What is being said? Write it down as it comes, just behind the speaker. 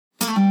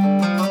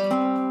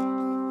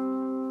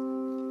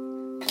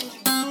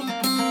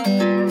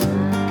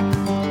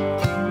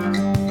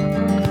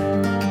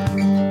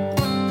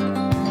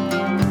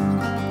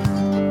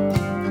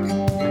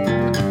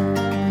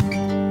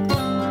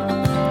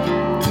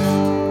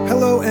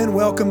Hello and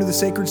welcome to the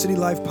Sacred City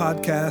Life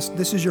Podcast.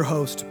 This is your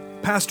host,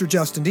 Pastor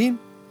Justin Dean.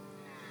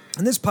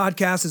 And this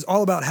podcast is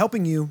all about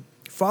helping you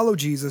follow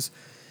Jesus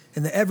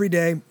in the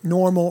everyday,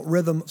 normal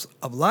rhythms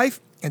of life.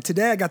 And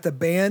today I got the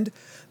band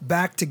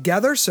back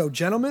together. So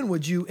gentlemen,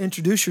 would you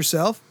introduce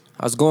yourself?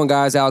 How's it going,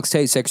 guys? Alex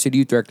Tate, Sacred City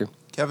Youth Director.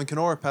 Kevin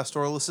Knorr,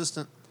 Pastoral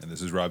Assistant. And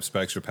this is Rob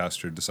Spexter,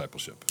 Pastor of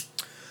Discipleship.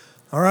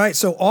 All right.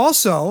 So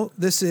also,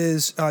 this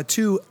is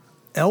two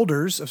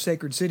elders of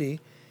Sacred City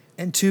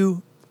and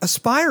two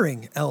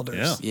aspiring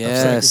elders of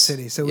Sacred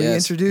City. So we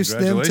introduced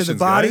them to the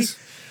body guys.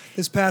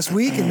 this past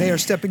week, and they are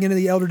stepping into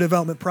the elder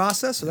development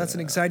process. So that's an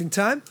exciting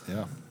time.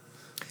 Yeah.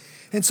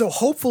 And so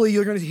hopefully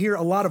you're going to hear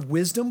a lot of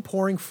wisdom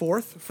pouring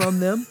forth from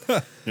them.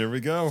 Here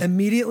we go.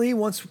 Immediately,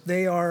 once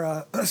they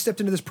are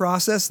stepped into this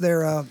process,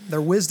 their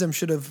wisdom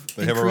should have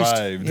They have increased,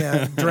 arrived.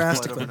 yeah,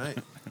 drastically. Overnight.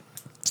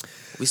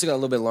 We still got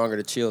a little bit longer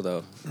to chill,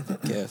 though.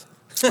 Kev.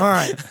 All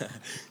right.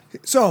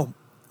 So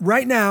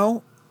right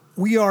now,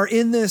 we are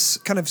in this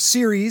kind of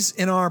series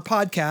in our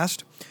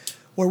podcast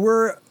where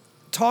we're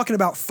talking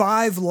about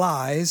 5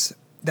 lies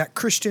that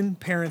Christian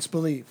parents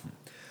believe.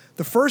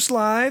 The first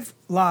lie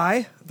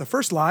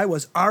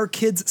was our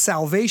kids'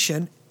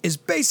 salvation is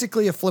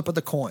basically a flip of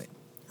the coin,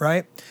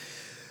 right?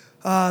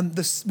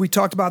 We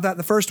talked about that in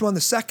the first one. The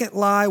second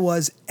lie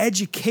was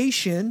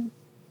education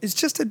is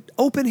just an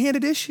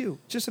open-handed issue.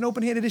 Just an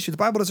open-handed issue. The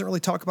Bible doesn't really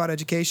talk about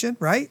education,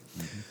 right?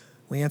 Mm-hmm.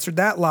 We answered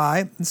that lie.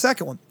 And the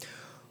second one.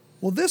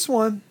 Well, this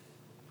one,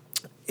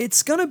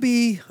 it's going to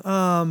be,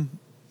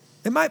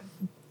 it might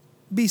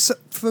be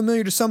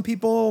familiar to some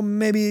people,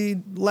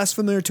 maybe less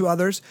familiar to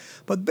others.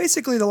 But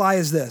basically the lie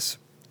is this.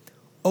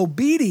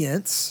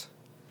 Obedience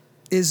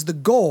is the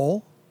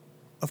goal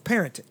of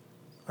parenting.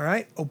 All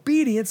right?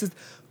 Obedience is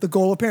the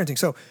goal of parenting.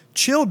 So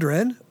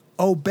children,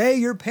 obey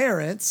your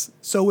parents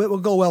so it will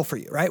go well for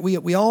you, right?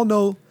 We all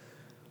know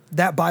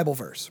that Bible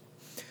verse.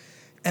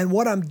 And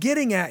what I'm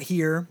getting at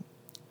here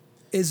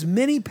is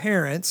many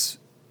parents,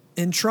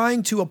 in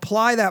trying to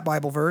apply that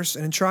Bible verse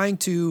and in trying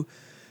to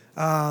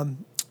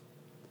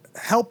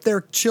help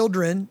their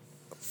children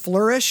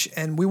flourish,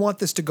 and we want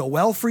this to go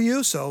well for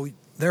you, so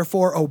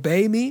therefore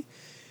obey me,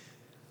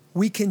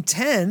 we can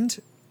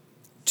tend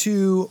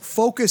to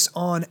focus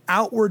on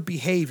outward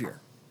behavior.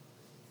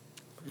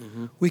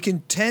 Mm-hmm. We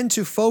can tend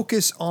to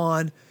focus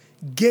on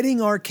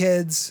getting our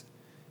kids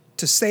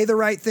to say the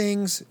right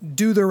things,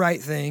 do the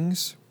right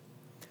things,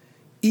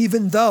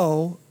 even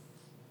though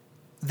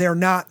they're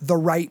not the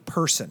right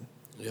person.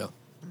 Yeah.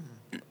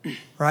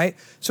 Right?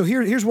 So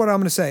here's what I'm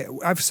going to say.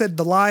 I've said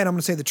the lie and I'm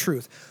going to say the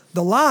truth.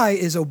 The lie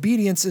is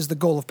obedience is the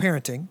goal of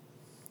parenting.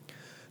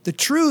 The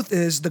truth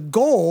is the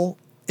goal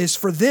is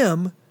for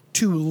them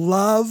to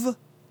love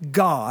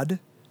God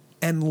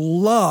and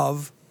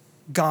love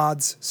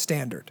God's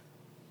standard.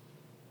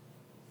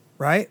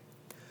 Right?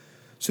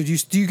 So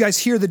do you guys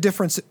hear the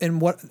difference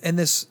in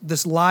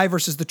this lie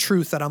versus the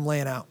truth that I'm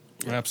laying out?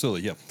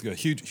 Absolutely, yeah.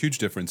 Huge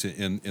difference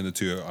in the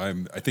two.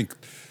 I think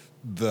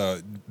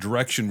the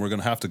direction we're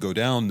going to have to go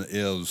down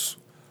is,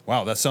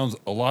 wow, that sounds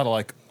a lot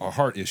like a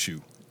heart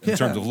issue in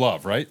terms of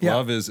love, right? Yeah.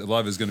 Love is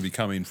going to be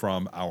coming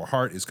from our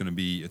heart. It's going to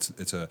be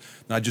it's a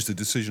not just a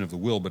decision of the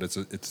will, but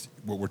it's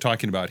what we're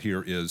talking about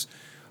here is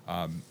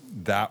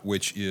that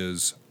which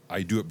is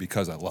I do it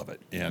because I love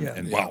it,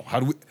 and wow, how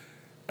do we?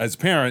 As a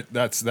parent,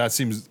 that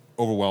seems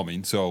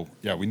overwhelming. So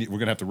yeah, we're going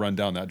to have to run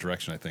down that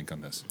direction, I think,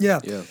 on this. Yeah.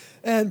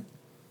 And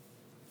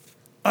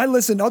I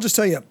listened. I'll just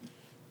tell you,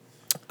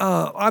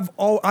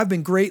 I've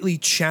been greatly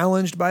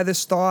challenged by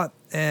this thought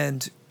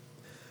and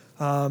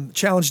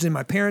challenged in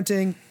my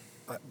parenting.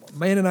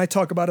 Man and I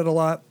talk about it a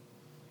lot.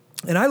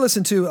 And I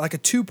listened to like a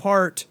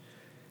 2-part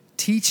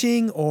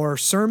teaching or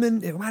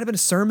sermon. It might have been a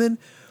sermon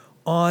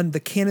on the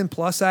Canon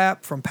Plus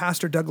app from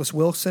Pastor Douglas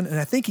Wilson. And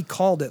I think he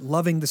called it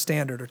Loving the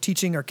Standard or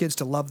Teaching Our Kids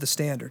to Love the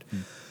Standard.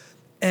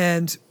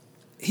 And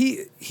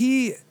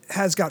he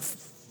has got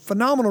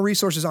phenomenal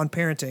resources on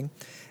parenting.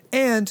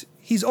 And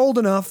he's old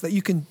enough that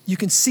you can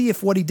see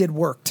if what he did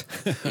worked,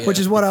 which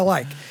is what I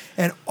like.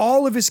 And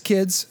all of his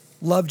kids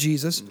love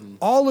Jesus. Mm-hmm.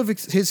 All of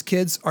his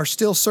kids are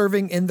still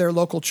serving in their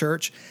local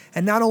church.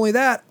 And not only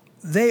that,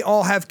 they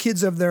all have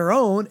kids of their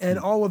own, and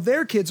all of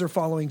their kids are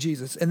following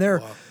Jesus. And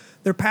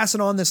they're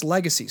passing on this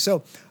legacy.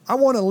 So I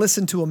want to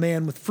listen to a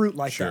man with fruit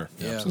like that.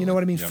 Yeah. You know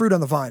what I mean? Yep. Fruit on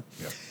the vine.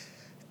 Yep.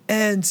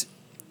 And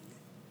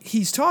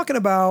he's talking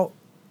about,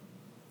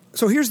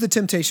 so here's the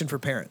temptation for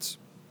parents.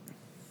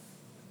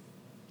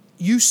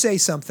 You say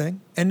something,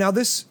 and now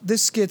this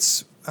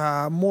gets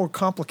more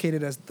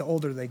complicated as the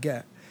older they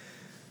get.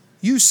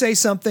 You say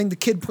something, the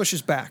kid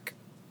pushes back,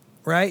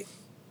 right?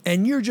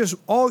 And you're just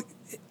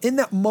in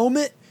that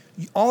moment,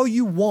 all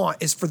you want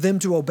is for them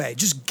to obey.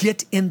 Just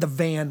get in the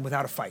van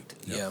without a fight.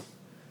 Yeah.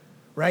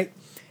 Right?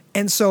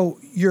 And so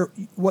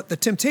what the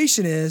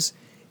temptation is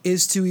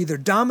to either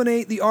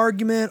dominate the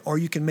argument or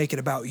you can make it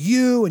about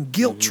you and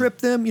guilt trip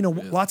them. You know,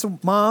 lots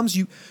of moms,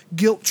 you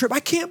guilt trip.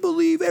 I can't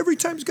believe every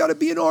time it's got to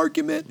be an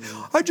argument.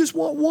 I just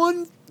want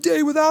one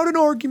day without an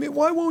argument.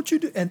 Why won't you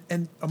do?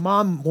 And a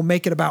mom will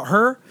make it about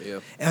her.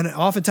 Yeah. And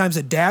oftentimes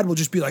a dad will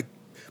just be like,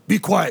 be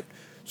quiet.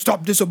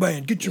 stop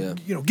disobeying, get your,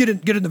 Yeah. get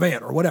in the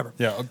van or whatever.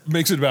 Yeah,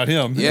 makes it about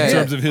him Yeah, in yeah.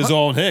 terms of his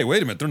own. Hey,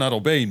 wait a minute, they're not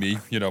obeying me.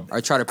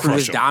 Or try to prove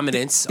his crush 'em.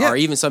 dominance, Yeah. or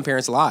even some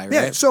parents lie, right?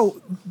 Yeah.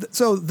 So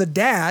the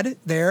dad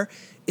there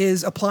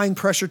is applying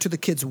pressure to the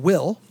kid's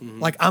will.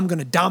 Like, I'm going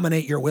to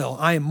dominate your will.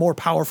 I am more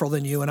powerful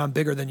than you and I'm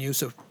bigger than you.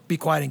 So be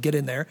quiet and get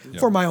in there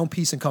for my own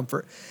peace and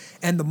comfort.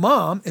 And the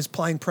mom is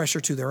applying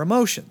pressure to their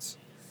emotions.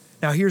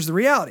 Now, here's the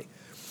reality.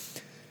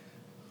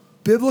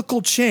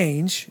 Biblical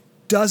change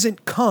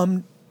doesn't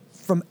come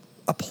from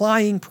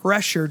applying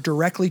pressure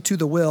directly to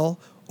the will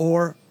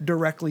or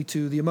directly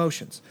to the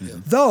emotions.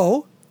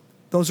 Though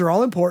those are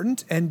all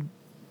important and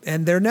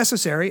they're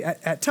necessary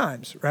at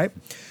times, right?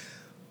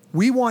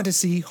 We want to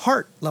see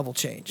heart level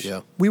change.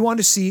 Yeah. We want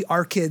to see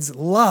our kids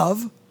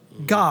love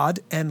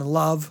God and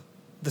love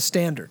the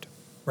standard,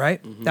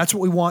 right? That's what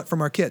we want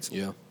from our kids.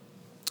 Yeah.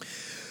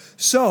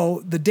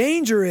 So the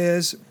danger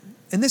is,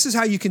 and this is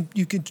how you can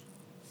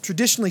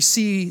traditionally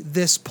see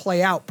this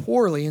play out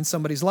poorly in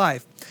somebody's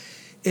life,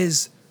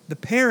 is the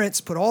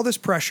parents put all this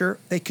pressure.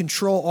 They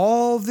control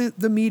all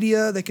the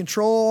media. They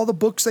control all the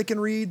books they can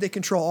read. They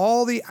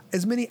control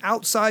as many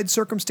outside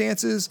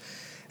circumstances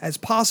as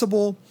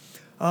possible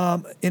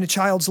in a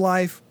child's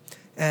life.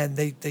 And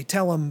they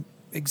tell them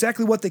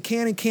exactly what they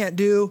can and can't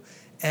do.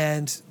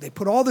 And they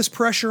put all this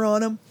pressure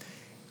on them.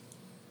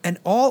 And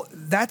all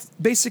that's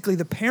basically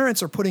the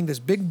parents are putting this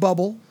big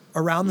bubble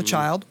around the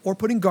child, or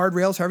putting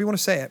guardrails, however you want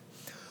to say it.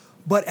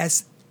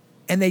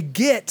 And they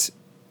get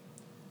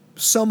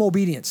some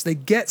obedience. They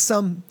get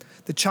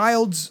the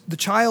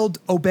child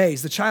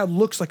obeys. The child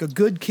looks like a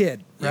good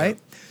kid, right?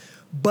 Yeah.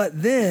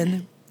 But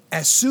then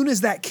as soon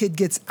as that kid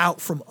gets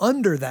out from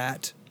under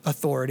that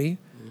authority,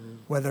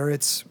 whether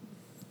it's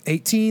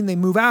 18, they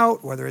move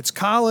out, whether it's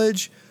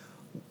college,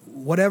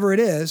 whatever it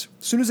is,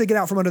 as soon as they get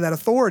out from under that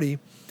authority,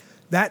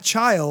 that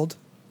child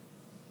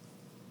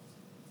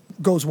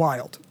goes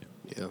wild.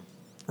 Yeah.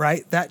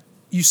 Right? That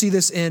you see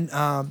this in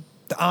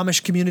the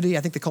Amish community.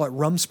 I think they call it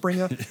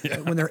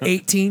rumspringa. When they're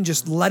 18,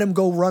 just let them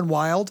go run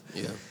wild.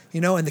 Yeah.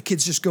 And the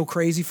kids just go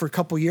crazy for a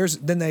couple years.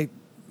 Then they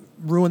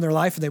ruin their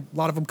life, and a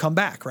lot of them come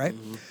back, right?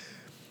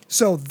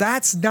 So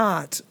that's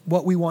not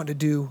what we want to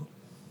do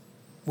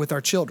with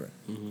our children,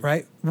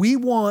 right? We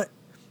want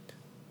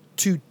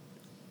to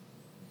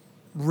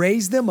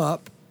raise them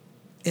up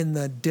in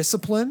the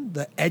discipline,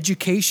 the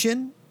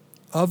education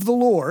of the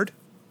Lord,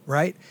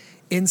 right?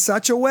 In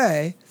such a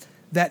way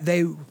that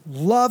they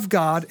love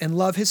God and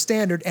love His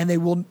standard, and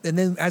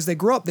then as they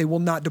grow up, they will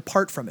not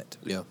depart from it.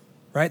 Yeah.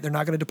 Right? They're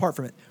not going to depart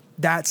from it.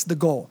 That's the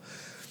goal.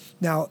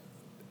 Now,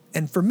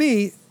 and for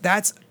me,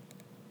 that's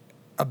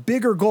a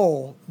bigger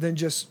goal than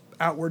just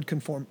outward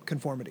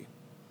conformity,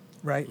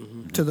 right?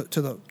 To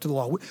the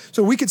law.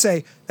 So we could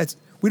say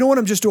we don't want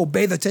them just to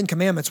obey the 10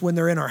 Commandments when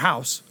they're in our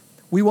house.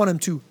 We want them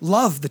to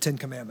love the 10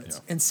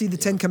 Commandments and see the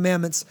 10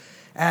 Commandments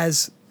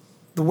as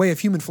the way of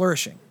human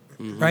flourishing,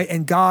 right?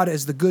 And God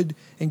as the good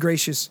and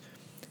gracious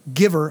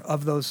giver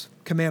of those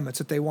commandments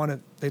that they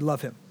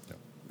love Him,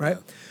 right?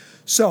 Yeah.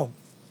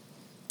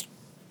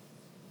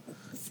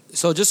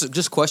 So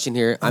just question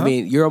here. I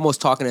mean, you're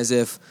almost talking as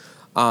if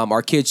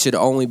our kids should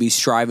only be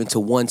striving to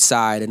one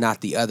side and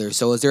not the other.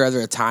 So is there ever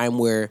a time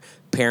where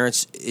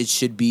we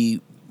should be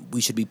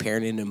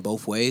parenting in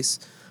both ways,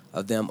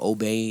 of them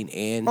obeying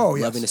and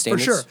loving the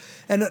standards? For sure.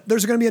 And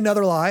there's going to be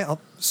another lie. I'll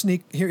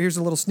sneak. Here's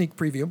a little sneak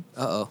preview.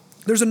 Uh-oh.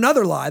 There's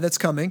another lie that's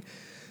coming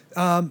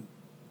on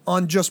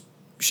just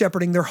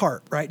shepherding their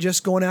heart, right?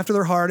 Just going after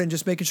their heart and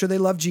just making sure they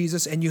love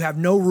Jesus, and you have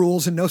no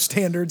rules and no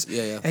standards,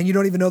 and you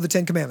don't even know the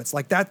 10 Commandments.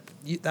 Like that,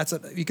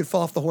 you could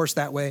fall off the horse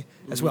that way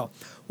as well.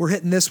 We're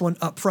hitting this one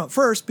up front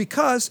first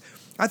because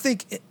I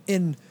think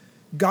in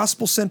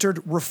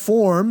gospel-centered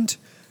Reformed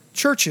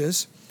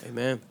churches,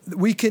 Amen,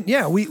 we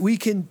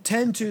can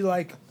tend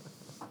to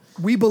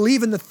we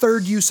believe in the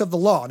third use of the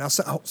law. Now,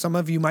 some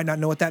of you might not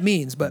know what that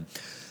means, but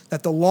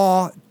that the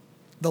law,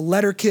 the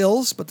letter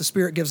kills, but the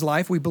Spirit gives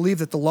life. We believe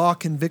that the law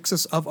convicts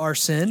us of our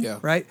sin,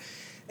 right?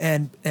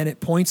 And it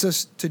points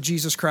us to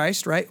Jesus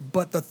Christ, right?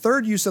 But the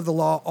third use of the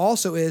law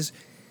also is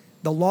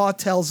the law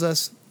tells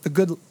us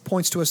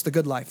points to us the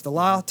good life. The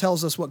law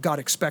tells us what God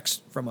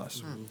expects from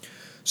us.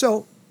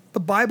 So the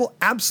Bible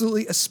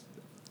absolutely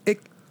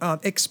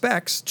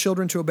expects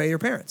children to obey your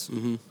parents,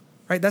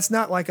 right? That's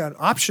not like an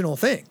optional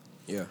thing.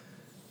 Yeah.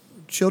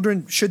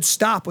 Children should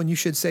stop when you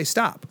should say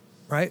stop,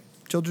 right?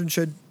 Children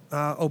should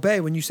obey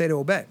when you say to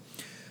obey.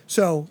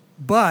 So,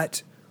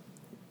 but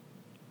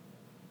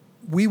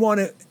we want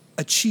to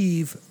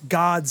achieve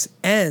God's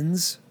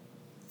ends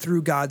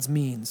through God's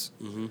means.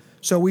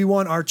 So we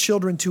want our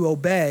children to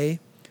obey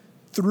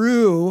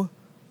through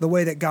the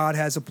way that God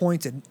has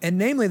appointed. And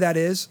namely, that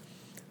is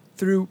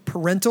through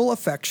parental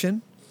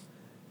affection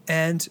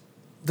and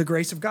the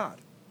grace of God.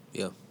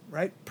 Yeah.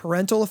 Right?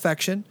 Parental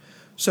affection.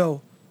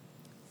 So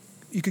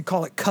you could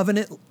call it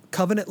covenant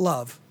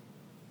love.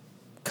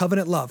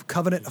 Covenant love,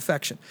 covenant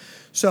affection.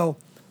 So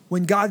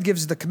when God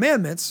gives the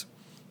commandments,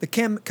 the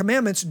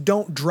commandments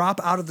don't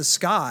drop out of the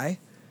sky,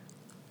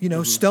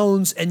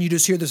 stones, and you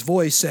just hear this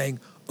voice saying,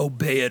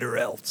 obey it or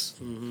else.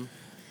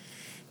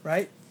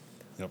 right?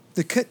 Yep.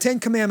 The Ten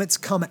Commandments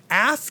come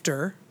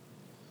after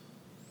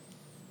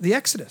the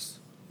Exodus.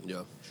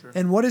 Yeah. Sure.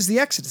 And what is the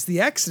Exodus?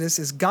 The Exodus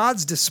is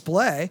God's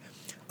display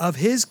of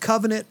his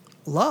covenant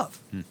love,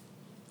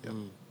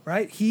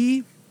 right?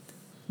 He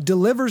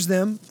delivers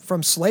them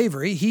from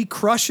slavery. He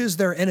crushes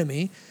their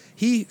enemy.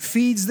 He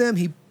feeds them.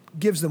 He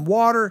gives them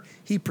water.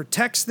 He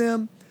protects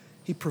them.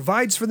 He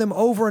provides for them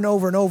over and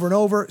over and over and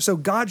over. So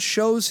God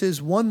shows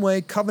his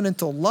one-way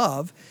covenantal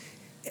love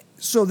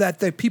so that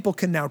the people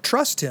can now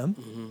trust him.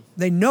 Mm-hmm.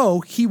 They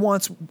know he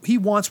wants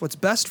what's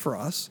best for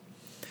us.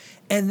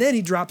 And then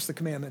he drops the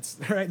commandments,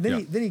 right?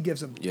 Then he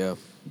gives them. Yeah.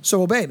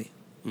 So obey me.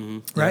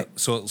 Mm-hmm. Right? Yeah.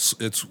 So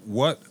it's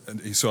what.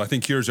 So I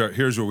think here's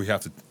where we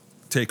have to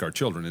take our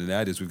children, and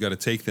that is we've got to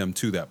take them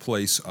to that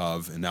place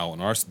of, and now on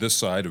this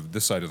side of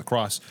the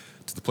cross,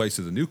 to the place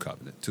of the new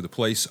covenant, to the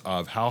place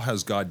of how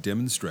has God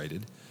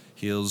demonstrated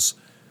his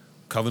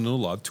covenantal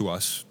love to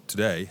us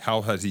today?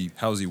 How has he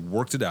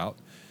worked it out?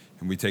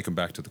 And we take them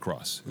back to the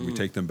cross. And we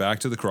take them back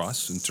to the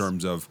cross in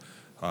terms of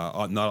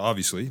not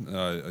obviously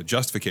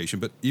justification,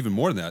 but even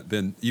more than that,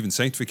 then even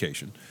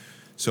sanctification.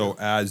 So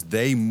as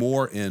they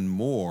more and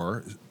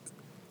more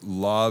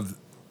love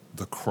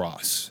the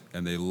cross,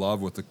 and they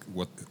love what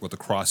the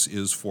cross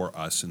is for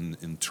us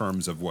in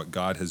terms of what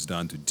God has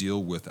done to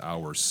deal with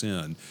our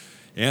sin,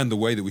 and the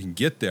way that we can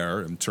get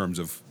there in terms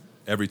of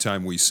every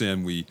time we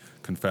sin, we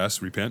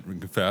confess, repent, and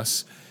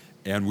confess,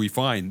 and we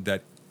find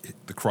that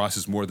the cross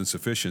is more than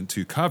sufficient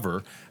to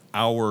cover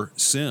our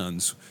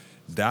sins.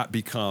 That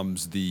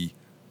becomes the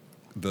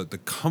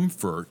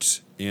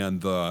comfort,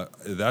 and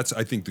that's,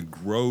 I think, that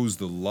grows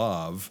the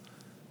love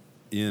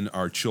in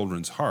our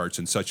children's hearts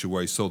in such a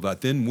way so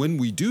that then when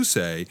we do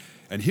say,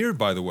 and here,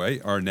 by the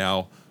way, are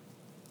now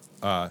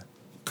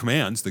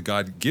commands that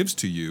God gives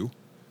to you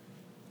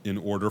in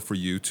order for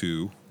you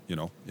to,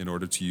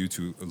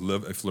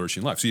 live a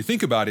flourishing life. So you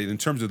think about it in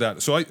terms of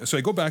that. So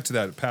I go back to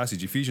that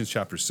passage, Ephesians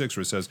chapter 6,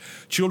 where it says,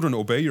 "Children,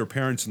 obey your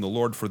parents in the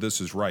Lord, for this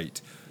is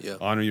right. Yeah.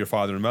 Honor your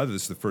father and mother.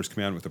 This is the first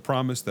commandment with the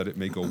promise that it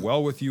may go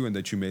well with you and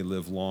that you may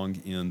live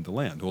long in the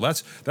land." Well,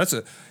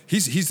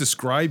 he's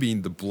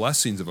describing the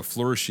blessings of a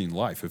flourishing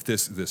life if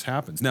this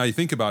happens. Now you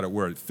think about it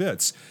where it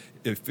fits.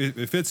 It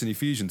fits in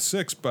Ephesians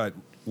 6, but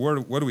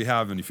what do we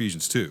have in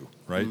Ephesians 2,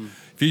 right?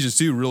 Ephesians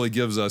 2 really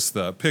gives us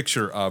the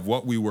picture of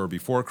what we were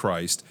before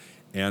Christ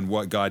and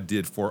what God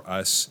did for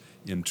us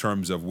in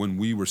terms of when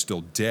we were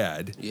still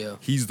dead. Yeah.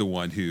 He's the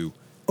one who...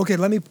 Okay,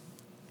 let me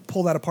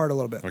pull that apart a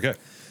little bit. Okay.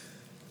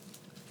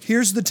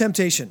 Here's the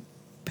temptation.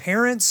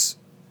 Parents,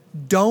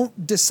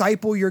 don't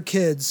disciple your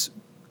kids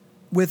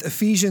with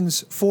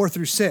Ephesians 4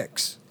 through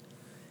 6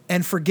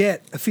 and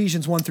forget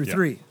Ephesians 1 through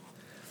 3.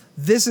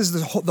 This is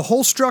the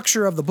whole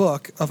structure of the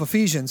book of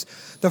Ephesians.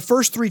 The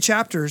first 3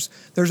 chapters,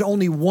 there's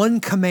only one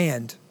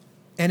command,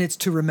 and it's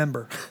to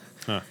remember.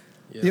 Huh.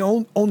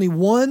 Yeah. Only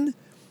one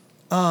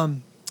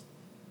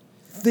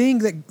thing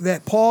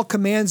that Paul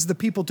commands the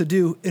people to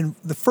do in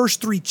the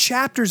first 3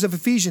 chapters of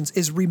Ephesians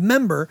is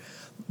remember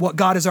what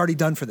God has already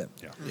done for them.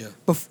 Yeah.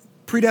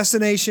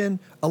 Predestination,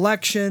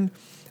 election,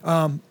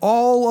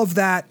 all of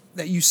that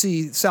you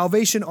see,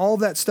 salvation, all of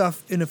that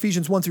stuff in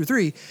Ephesians 1 through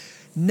 3.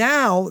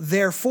 Now,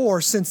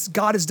 therefore, since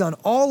God has done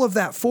all of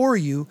that for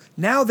you,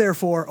 now,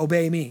 therefore,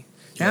 obey me.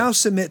 Yeah. Now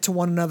submit to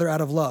one another out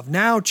of love.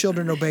 Now,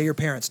 children, obey your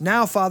parents.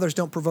 Now, fathers,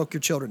 don't provoke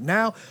your children.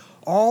 Now,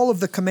 all of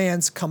the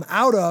commands come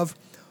out of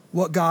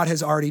what God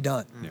has already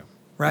done. Yeah.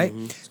 Right?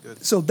 Mm-hmm. That's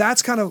good. So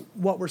that's kind of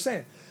what we're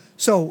saying.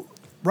 So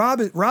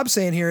Rob's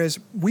saying here is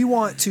we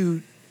want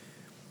to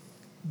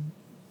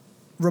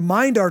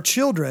remind our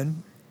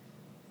children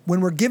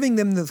when we're giving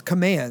them the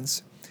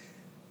commands,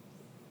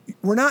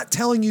 we're not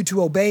telling you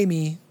to obey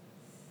me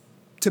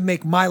to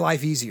make my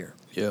life easier.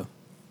 Yeah.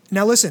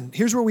 Now listen,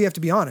 here's where we have to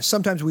be honest.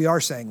 Sometimes we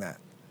are saying that.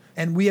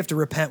 And we have to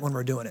repent when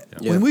we're doing it.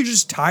 Yeah. When we're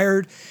just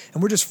tired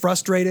and we're just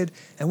frustrated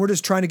and we're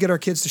just trying to get our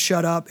kids to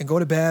shut up and go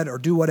to bed or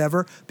do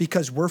whatever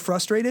because we're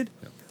frustrated,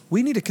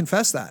 we need to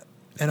confess that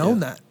and own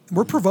that.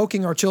 We're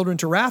provoking our children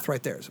to wrath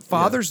right there. So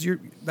fathers, you're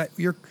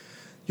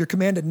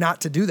commanded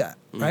not to do that,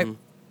 right?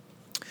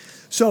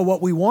 So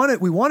what we want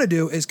to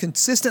do is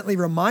consistently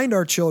remind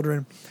our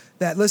children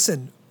that,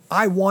 listen,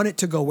 I want it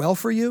to go well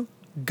for you.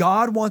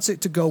 God wants it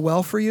to go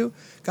well for you.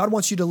 God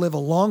wants you to live a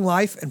long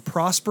life and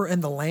prosper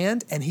in the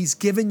land, and he's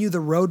given you the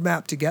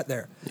roadmap to get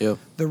there. Yeah.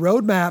 The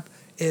roadmap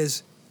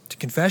is to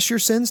confess your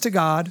sins to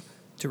God,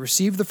 to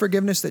receive the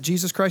forgiveness that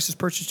Jesus Christ has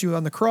purchased you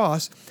on the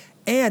cross,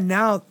 and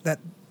now that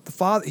the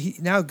Father,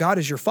 now God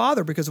is your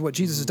Father because of what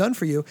Jesus has done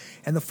for you,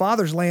 and the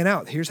Father's laying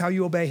out, here's how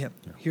you obey him.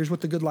 Here's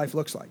what the good life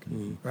looks like,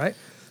 right?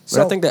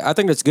 But I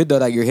think that's good though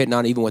that you're hitting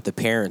on even with the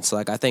parents.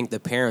 Like I think the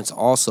parents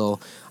also,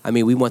 I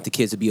mean, we want the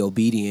kids to be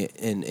obedient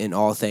in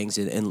all things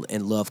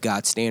and love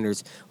God's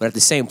standards. But at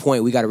the same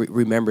point, we got to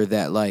remember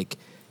that like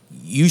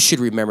you should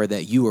remember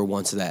that you were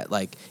once that.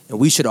 Like, and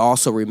we should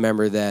also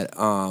remember that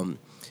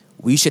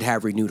we should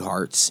have renewed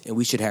hearts and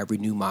we should have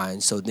renewed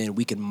minds. So then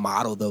we can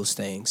model those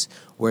things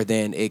where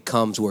then it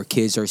comes where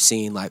kids are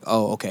seeing like,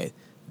 oh, okay,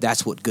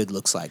 that's what good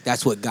looks like.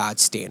 That's what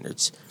God's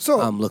standards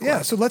look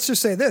like. So let's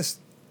just say this.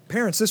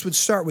 parents, this would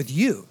start with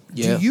you.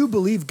 Yeah. Do you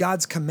believe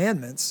God's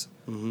commandments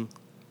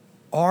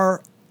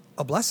are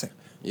a blessing?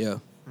 Yeah.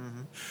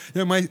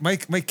 You know,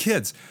 my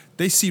kids,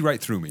 they see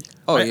right through me.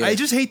 Oh, I, yeah. I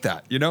just hate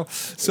that, you know?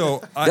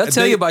 So They'll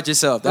tell you about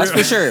yourself. That's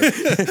for sure.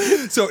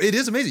 So it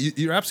is amazing.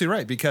 You're absolutely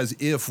right, because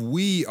if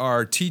we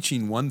are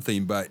teaching one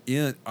thing, but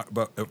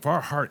if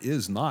our heart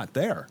is not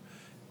there,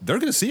 they're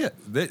going to see it.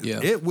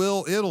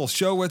 It'll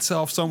show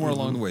itself somewhere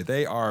along the way.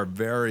 They are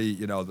very,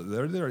 you know,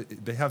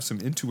 they have some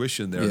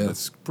intuition there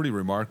that's pretty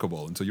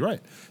remarkable. And so you're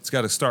right. It's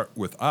got to start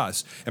with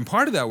us. And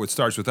part of that, what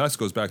starts with us,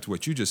 goes back to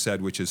what you just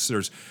said, which is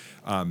there's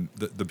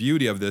the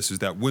beauty of this is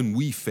that when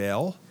we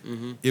fail,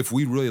 if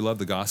we really love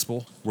the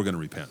gospel, we're going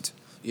to repent.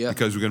 Yeah.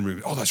 Because we're going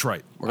to oh, that's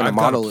right. We're gonna I've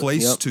got model a it.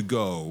 place Yep. to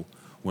go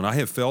when I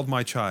have failed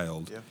my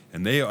child,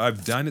 and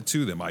I've done it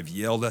to them. I've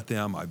yelled at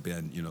them. I've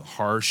been, you know,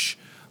 harsh.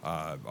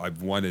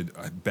 I've wanted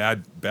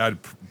bad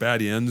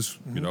ends,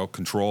 you know,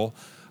 control.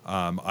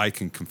 I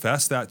can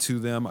confess that to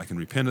them. I can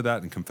repent of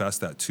that and confess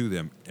that to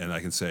them, and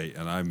I can say,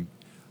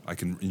 I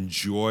can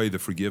enjoy the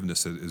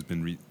forgiveness that has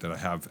been that I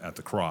have at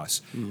the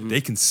cross.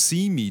 They can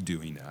see me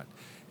doing that,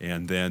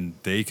 and then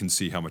they can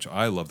see how much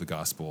I love the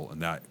gospel,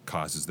 and that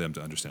causes them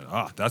to understand.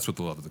 That's what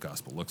the love of the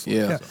gospel looks like.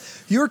 Yeah.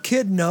 So, Your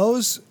kid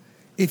knows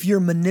if you're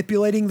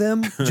manipulating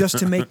them just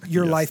to make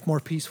your life more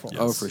peaceful.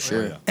 yes. Oh, for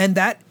sure. yeah. And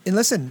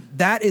listen,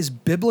 that is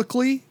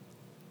biblically,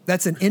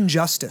 that's an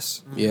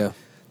injustice. Yeah.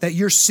 That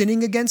you're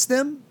sinning against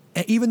them,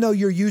 and even though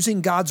you're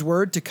using God's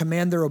word to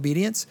command their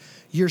obedience,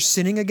 you're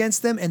sinning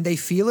against them, and they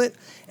feel it,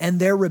 and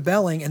they're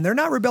rebelling. And they're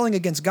not rebelling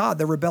against God;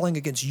 they're rebelling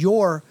against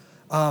your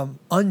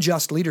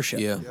unjust leadership.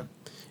 Yeah.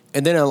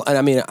 And then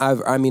I've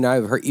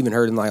heard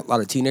in like a lot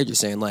of teenagers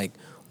saying like,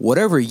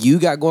 whatever you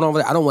got going on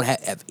with it, I don't want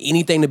to have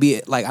anything to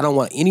be like, I don't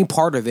want any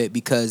part of it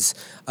because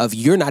of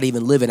you're not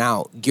even living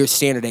out your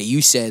standard that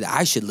you said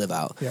I should live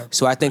out. Yeah.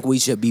 So I think we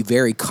should be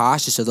very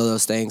cautious of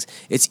those things.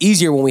 It's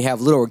easier when we have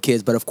littler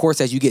kids, but of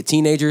course, as you get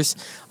teenagers,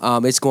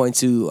 it's going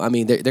to,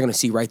 they're going to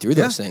see right through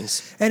those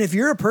things. And if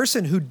you're a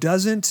person who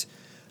doesn't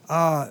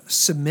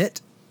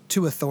submit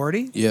to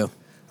authority,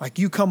 like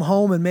you come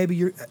home and maybe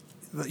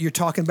you're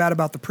talking bad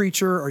about the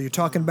preacher, or you're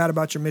talking bad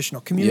about your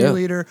missional community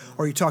leader,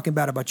 or you're talking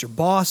bad about your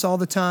boss all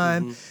the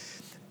time.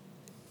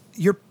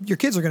 Your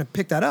kids are going to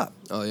pick that up.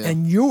 Oh, yeah.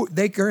 And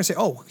they're going to say,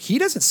 "Oh, he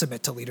doesn't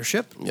submit to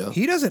leadership. Yeah.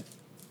 He doesn't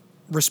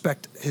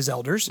respect his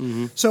elders.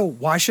 So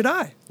why should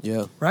I?"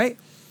 Yeah. Right?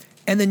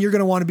 And then you're going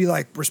to want to be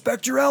like,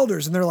 "Respect your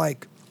elders." And they're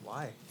like,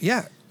 Why?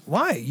 "Yeah,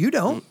 why? You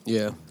don't."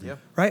 Yeah. Yep.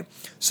 Right?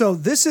 So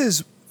this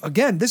is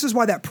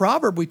why that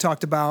proverb we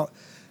talked about,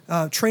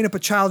 train up a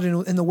child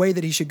in the way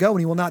that he should go, and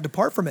he will not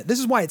depart from it. This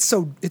is why it's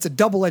a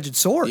double-edged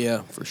sword.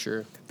 Yeah, for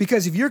sure.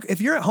 Because if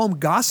you're at home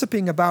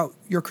gossiping about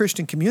your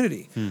Christian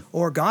community,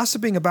 or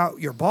gossiping about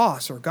your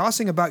boss, or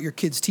gossiping about your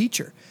kid's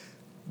teacher,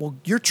 well,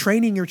 you're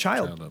training your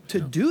child up, to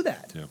do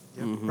that. Yeah.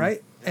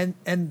 Right?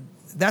 And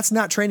that's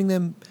not training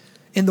them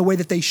in the way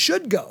that they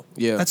should go.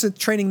 Yeah. That's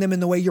training them in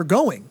the way you're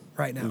going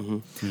right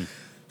now.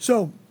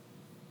 So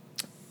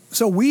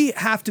we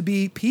have to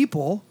be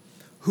people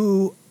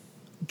who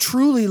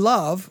truly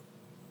love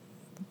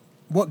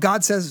what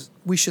God says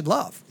we should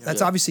love.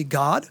 That's obviously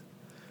God.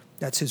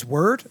 That's his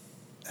word.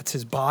 That's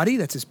his body.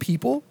 That's his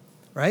people,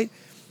 right?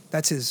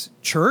 That's his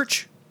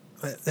church,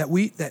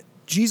 that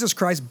Jesus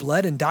Christ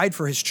bled and died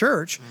for his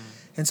church.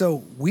 And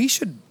so we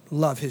should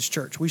love his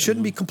church. We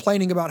shouldn't be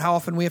complaining about how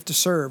often we have to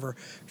serve, or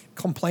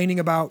complaining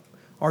about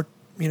our,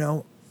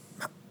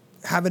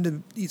 having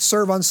to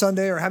serve on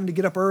Sunday, or having to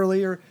get up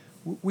early. Or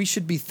we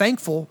should be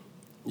thankful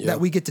that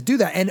we get to do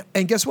that.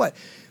 And guess what?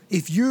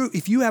 If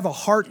you have a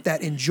heart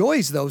that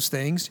enjoys those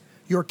things,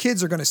 your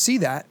kids are going to see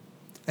that,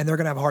 and they're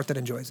going to have a heart that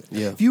enjoys it.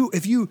 Yeah.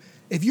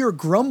 If you're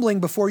grumbling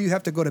before you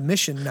have to go to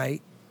mission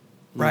night,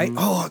 right?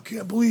 Oh, I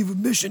can't believe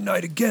mission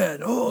night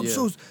again. Oh, I'm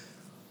so.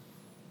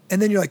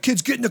 And then you're like,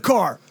 kids, get in the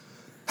car,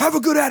 have a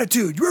good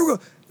attitude. You're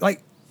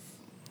like,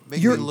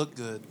 Make me look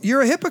good.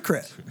 you're a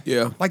hypocrite.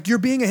 Yeah. Like, you're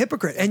being a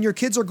hypocrite, and your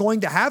kids are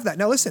going to have that.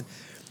 Now, listen,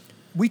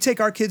 we take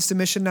our kids to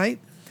mission night,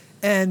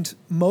 and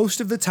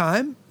most of the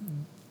time,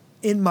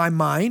 in my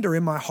mind or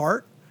in my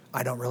heart,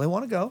 I don't really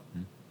want to go.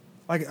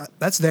 Like,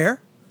 that's there,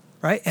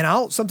 right? And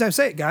I'll sometimes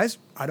say, guys,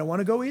 I don't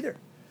want to go either.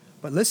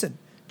 But listen,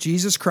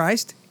 Jesus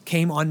Christ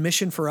came on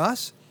mission for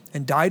us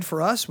and died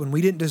for us when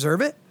we didn't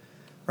deserve it,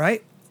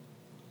 right?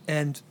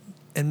 And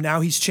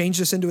now he's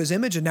changed us into his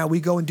image, and now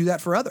we go and do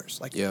that for others.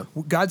 Like,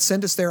 God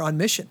sent us there on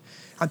mission.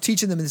 I'm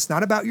teaching them it's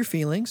not about your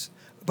feelings,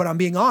 but I'm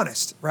being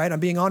honest, right? I'm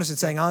being honest and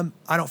saying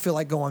I don't feel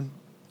like going.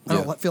 I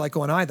don't feel like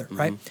going either,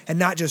 right? And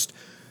not just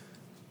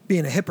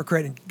being a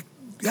hypocrite and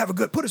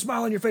put a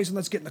smile on your face and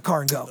let's get in the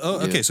car and go.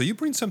 Oh, okay, so you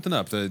bring something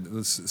up.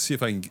 Let's see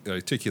if I can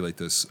articulate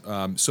this.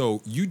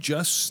 So you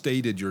just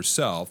stated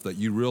yourself that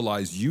you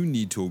realize you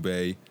need to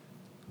obey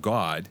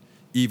God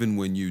even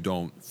when you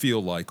don't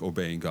feel like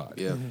obeying God.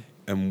 Yeah.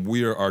 And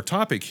our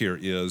topic here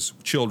is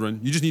children.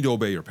 You just need to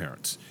obey your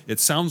parents. It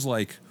sounds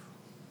like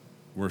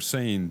we're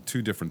saying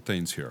two different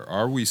things here.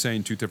 Are we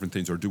saying two different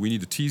things, or do we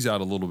need to tease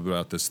out a little bit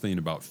about this thing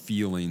about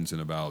feelings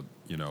and about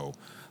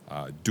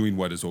doing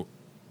what is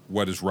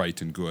what is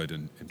right and good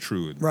and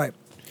true. And, Right.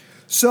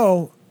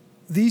 So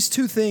these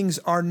two things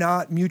are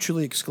not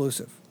mutually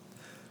exclusive.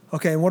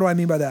 Okay, and what do I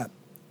mean by that?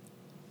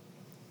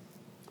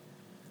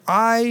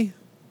 I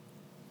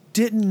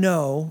didn't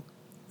know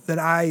that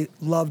I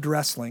loved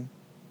wrestling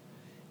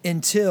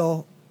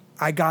until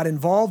I got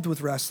involved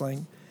with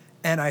wrestling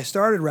and I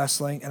started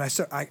wrestling, and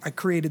I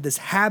created this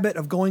habit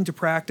of going to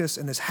practice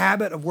and this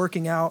habit of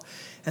working out.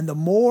 And the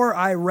more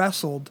I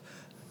wrestled,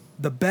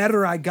 the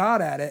better I got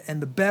at it.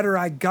 And the better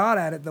I got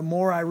at it, the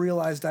more I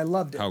realized I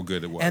loved it. How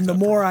good it was. And the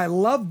more I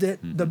loved it,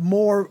 the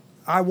more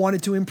I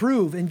wanted to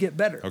improve and get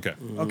better. Okay.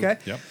 Okay?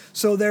 Yep.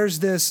 So there's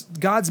this,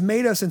 God's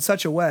made us in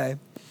such a way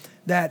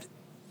that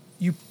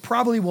you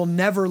probably will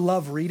never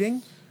love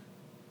reading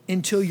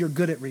until you're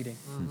good at reading.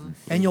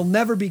 And you'll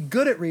never be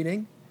good at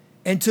reading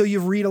until you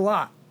read a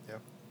lot.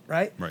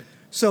 Right? Right.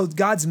 So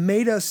God's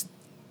made us,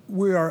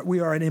 we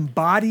are an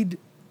embodied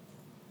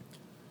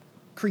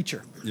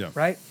creature. Yeah.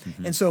 Right?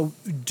 And so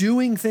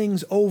doing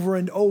things over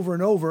and over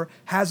and over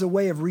has a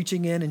way of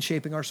reaching in and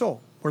shaping our soul.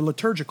 We're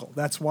liturgical.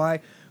 That's why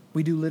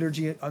we do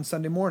liturgy on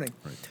Sunday morning.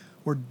 Right.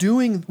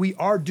 We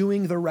are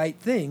doing the right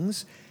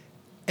things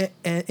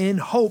in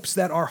hopes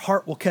that our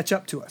heart will catch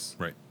up to us.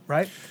 Right.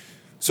 Right?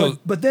 So,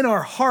 but then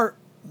our heart,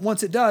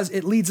 once it does,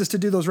 it leads us to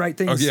do those right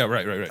things. oh yeah,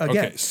 right. Again.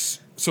 Okay.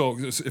 So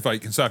if I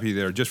can stop you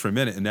there just for a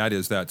minute, and that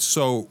is that.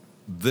 So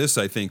this,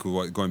 I think,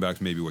 going back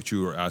to maybe what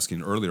you were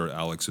asking earlier,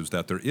 Alex, is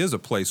that there is a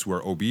place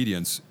where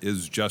obedience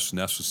is just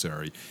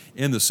necessary,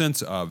 in the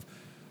sense of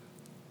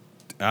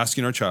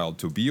asking our child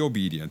to be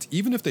obedient,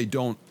 even if they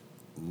don't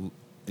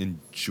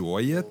enjoy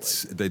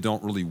it, they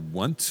don't really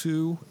want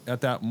to at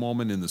that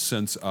moment, in the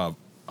sense of,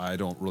 I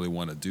don't really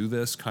want to do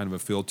this, kind of a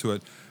feel to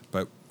it.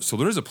 But so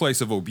there is a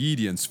place of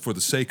obedience for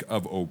the sake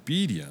of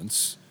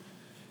obedience,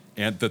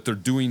 and that they're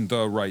doing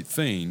the right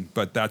thing,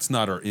 but that's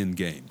not our end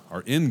game.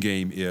 Our end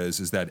game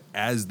is that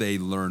as they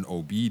learn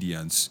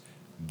obedience,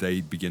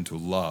 they begin to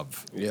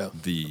love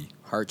the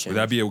heart change. Would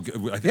that be?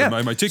 Am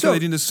I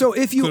articulating this? So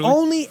if you clearly?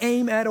 only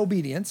aim at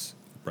obedience,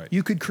 Right.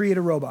 you could create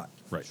a robot.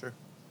 Right. Sure.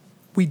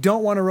 We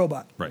don't want a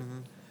robot. Right.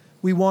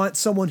 We want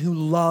someone who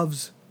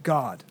loves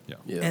God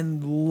Yeah.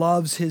 and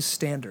loves His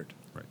standard.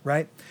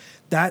 Right.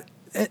 That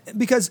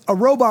because a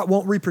robot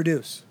won't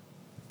reproduce.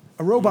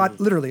 A robot,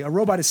 literally, a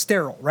robot is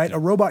sterile, right? Yeah. A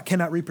robot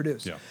cannot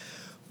reproduce. Yeah.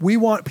 We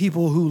want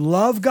people who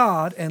love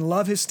God and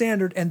love His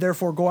standard and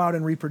therefore go out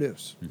and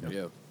reproduce.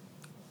 Yeah.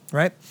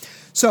 Right?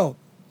 So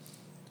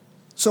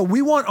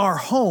we want our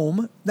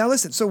home. Now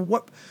listen, so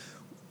what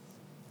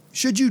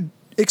should you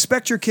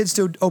expect your kids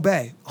to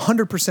obey?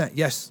 100%.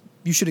 Yes,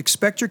 you should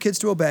expect your kids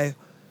to obey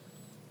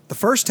the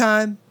first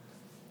time,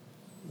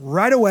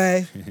 right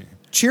away,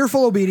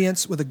 cheerful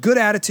obedience with a good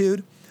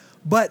attitude,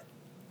 but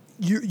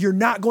you're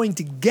not going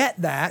to get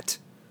that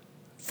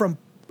from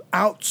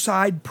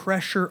outside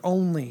pressure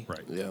only.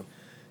 Right. Yeah.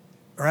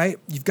 Right?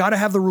 You've got to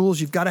have the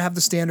rules, you've got to have the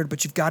standard,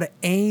 but you've got to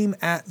aim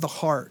at the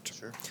heart.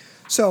 Sure.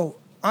 So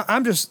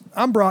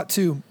I'm brought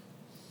to,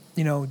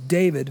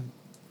 David,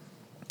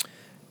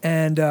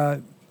 and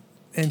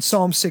in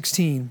Psalm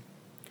 16,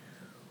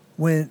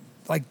 when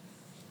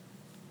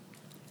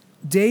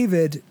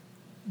David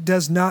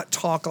does not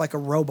talk like a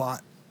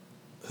robot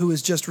who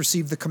has just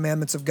received the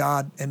commandments of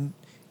God and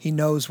he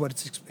knows what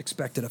is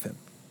expected of him,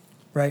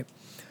 right?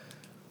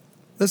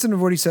 Listen to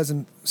what he says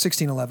in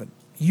 16:11.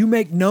 You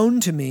make known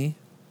to me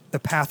the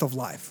path of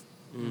life.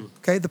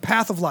 Okay, the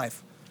path of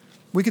life.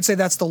 We could say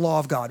that's the law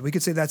of God. We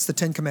could say that's the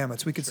 10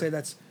 Commandments. We could say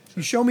that's,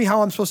 you show me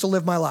how I'm supposed to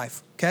live my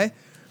life, okay?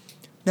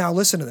 Now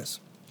listen to this.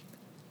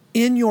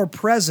 In your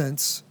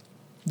presence,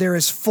 there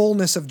is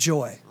fullness of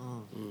joy.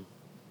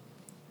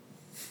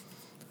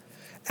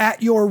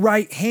 At your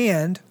right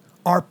hand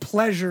are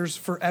pleasures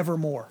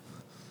forevermore.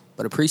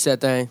 But a preset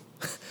thing.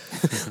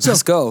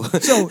 Let's go.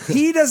 So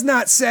he does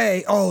not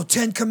say,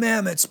 10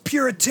 Commandments,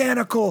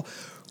 puritanical,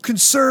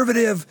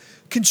 conservative,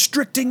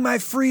 constricting my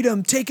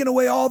freedom, taking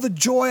away all the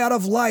joy out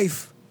of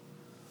life.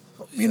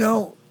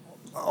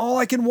 All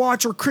I can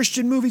watch are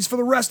Christian movies for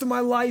the rest of my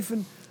life,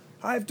 and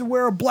I have to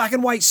wear a black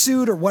and white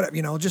suit or whatever,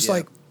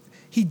 like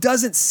he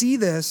doesn't see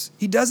this.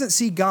 He doesn't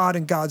see God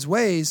and God's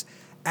ways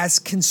as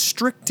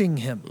constricting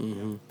him.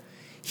 Mm-hmm.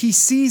 He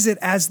sees it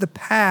as the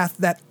path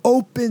that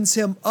opens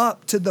him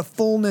up to the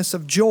fullness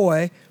of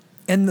joy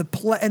and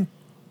and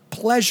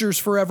pleasures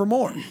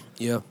forevermore.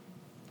 Yeah.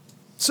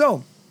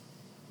 So,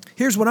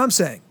 here's what I'm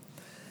saying.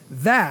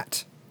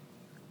 That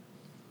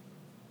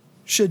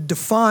should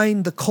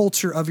define the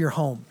culture of your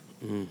home.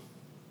 Mm.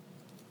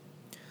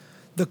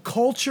 The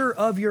culture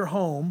of your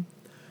home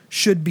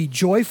should be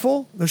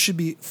joyful. There should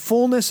be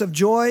fullness of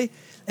joy,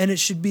 and it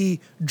should be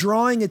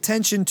drawing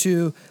attention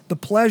to the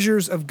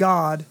pleasures of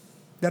God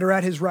that are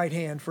at His right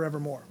hand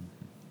forevermore.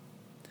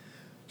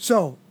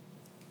 So,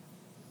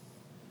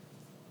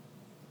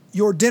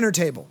 your dinner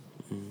table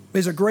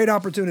is a great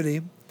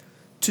opportunity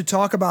to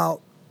talk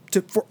about,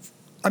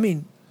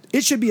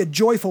 it should be a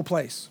joyful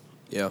place.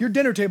 Yeah. Your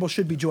dinner table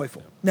should be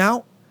joyful.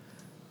 Now,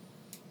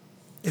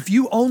 if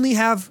you only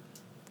have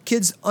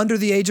kids under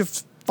the age of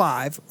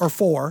 5 or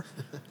 4,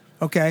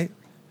 okay,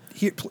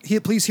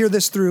 please hear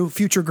this through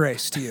future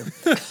grace to you.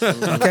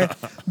 Okay?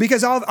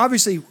 Because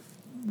obviously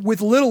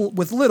with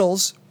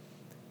littles,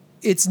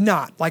 it's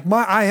not. Like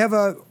I have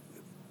a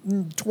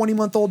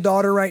 20-month-old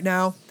daughter right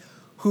now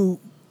who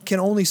can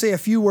only say a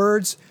few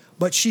words,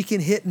 but she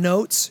can hit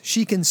notes.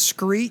 She can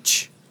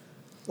screech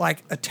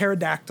like a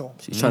pterodactyl.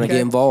 She's trying to get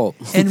involved.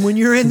 And when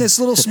you're in this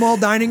little small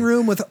dining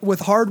room with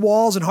hard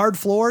walls and hard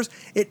floors,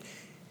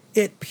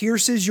 it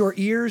pierces your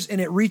ears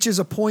and it reaches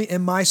a point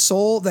in my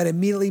soul that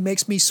immediately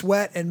makes me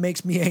sweat and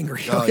makes me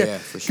angry. Oh, okay? yeah,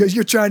 for sure. Because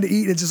you're trying to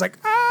eat and it's just like,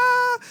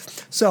 ah.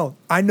 So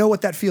I know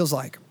what that feels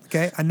like.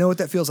 Okay. I know what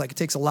that feels like. It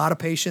takes a lot of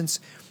patience,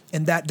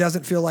 and that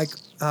doesn't feel like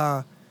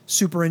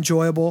super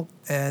enjoyable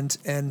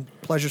and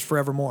pleasures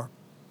forevermore.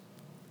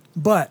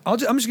 But I'm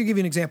just gonna give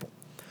you an example.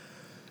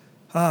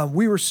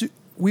 We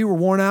were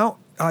worn out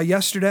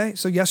yesterday.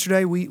 So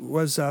yesterday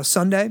was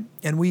Sunday,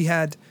 and we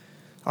have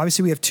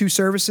 2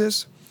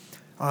 services,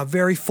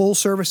 very full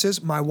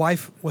services. My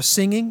wife was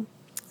singing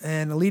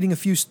and leading a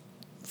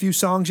few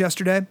songs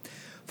yesterday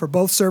for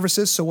both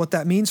services. So what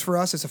that means for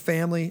us as a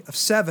family of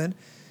 7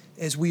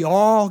 is we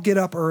all get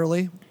up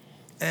early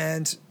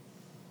and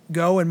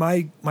go, and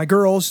my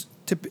girls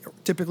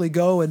typically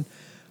go and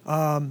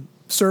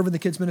serve in the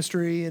kids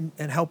ministry and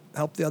help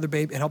the other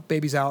baby and help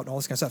babies out and all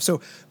this kind of stuff.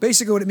 So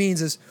basically what it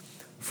means is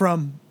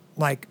from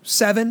like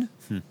 7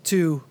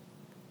 to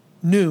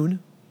noon,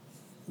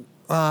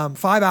 5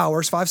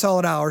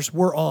 solid hours,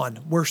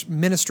 we're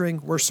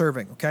ministering, we're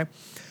serving, okay?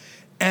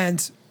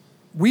 And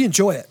we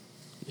enjoy it.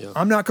 Yeah.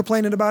 I'm not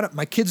complaining about it.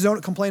 My kids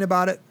don't complain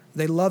about it.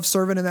 They love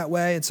serving in that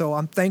way, and so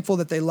I'm thankful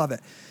that they love it.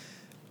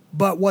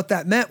 But what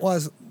that meant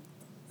was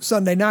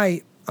Sunday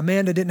night,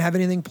 Amanda didn't have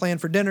anything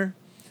planned for dinner,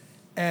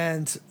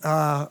 and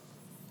I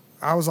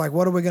was like,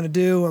 what are we going to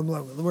do?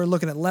 We're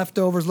looking at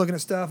leftovers, looking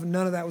at stuff, and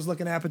none of that was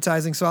looking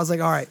appetizing. So I was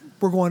like, all right,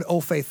 we're going to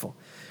Old Faithful.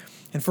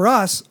 And for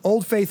us,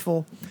 Old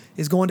Faithful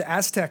is going to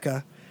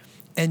Azteca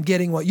and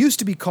getting what used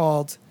to be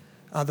called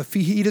the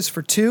fajitas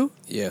for 2.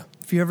 Yeah.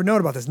 If you ever know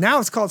about this. Now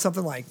it's called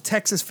something like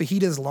Texas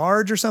Fajitas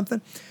Large or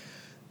something.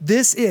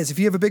 This is, if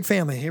you have a big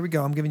family, here we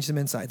go, I'm giving you some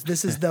insights.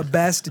 This is the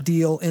best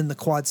deal in the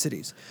Quad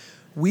Cities.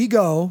 We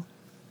go,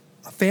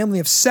 a family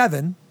of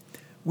 7,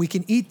 we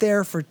can eat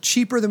there for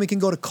cheaper than we can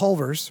go to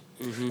Culver's,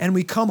 and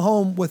we come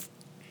home with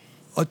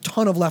a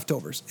ton of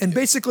leftovers. And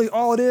basically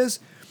all it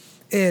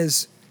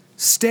is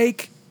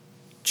steak,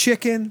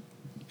 chicken,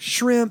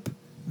 shrimp,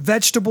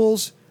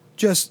 vegetables,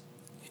 just...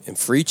 And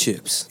free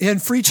chips.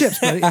 And free chips,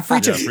 buddy. And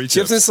free chips. free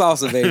Chips and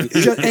salsa, baby.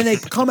 And they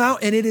come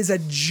out, and it is a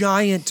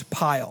giant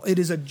pile. It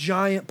is a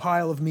giant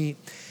pile of meat.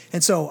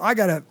 And so I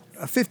got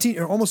a 15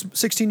 or almost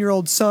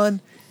 16-year-old son.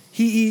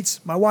 He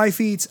eats. My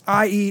wife eats.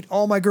 I eat.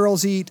 All my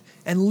girls eat.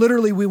 And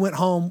literally, we went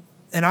home,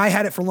 and I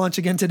had it for lunch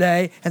again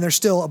today, and there's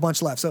still a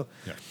bunch left.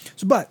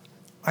 But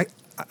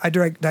I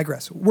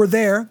digress. We're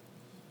there,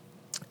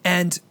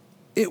 and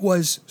it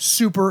was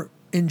super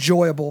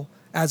enjoyable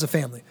as a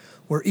family.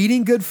 We're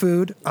eating good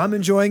food. I'm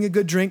enjoying a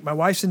good drink. My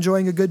wife's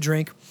enjoying a good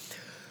drink.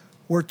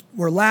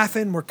 We're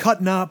laughing. We're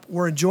cutting up.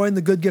 We're enjoying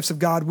the good gifts of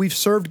God. We've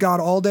served God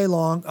all day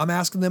long. I'm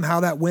asking them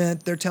how that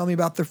went. They're telling me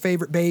about their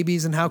favorite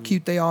babies and how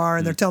cute they are.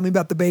 And they're telling me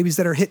about the babies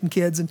that are hitting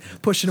kids and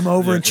pushing them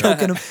over and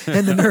choking them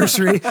in the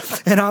nursery.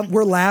 And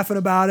we're laughing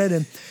about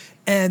it.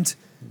 And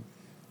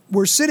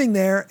we're sitting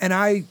there, and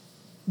I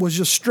was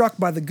just struck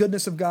by the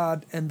goodness of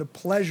God and the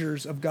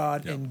pleasures of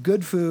God and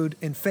good food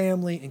and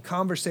family and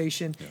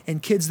conversation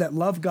and kids that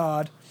love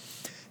God.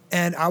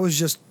 And I was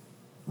just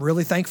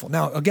really thankful.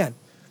 Now, again,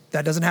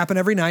 that doesn't happen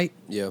every night.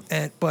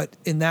 Yeah. But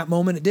in that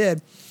moment it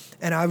did.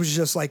 And I was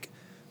just like,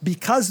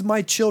 because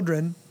my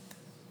children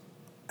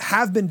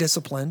have been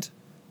disciplined,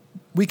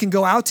 we can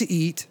go out to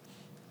eat.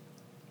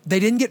 They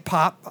didn't get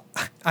pop.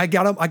 I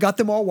got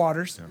them all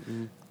waters. Yeah.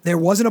 Mm-hmm. There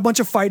wasn't a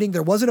bunch of fighting.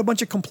 There wasn't a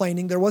bunch of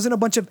complaining. There wasn't a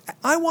bunch of,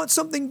 I want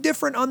something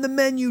different on the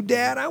menu,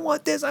 Dad. I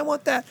want this. I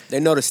want that.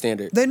 They know the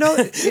standard. They know,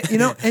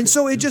 and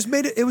so it just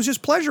made it was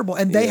just pleasurable.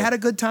 And they had a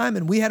good time,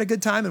 and we had a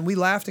good time, and we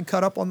laughed and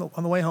cut up on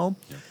the way home.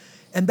 Yeah.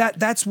 And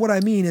that's what I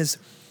mean is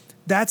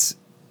that's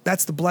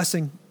the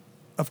blessing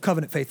of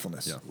covenant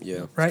faithfulness. Yeah.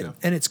 Yeah. Right? Yeah.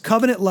 And it's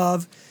covenant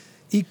love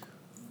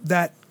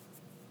that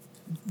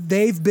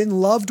they've been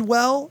loved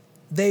well.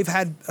 They've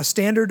had a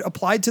standard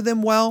applied to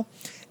them well.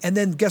 And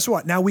then guess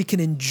what? Now we can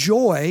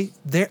enjoy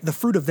the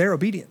fruit of their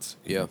obedience.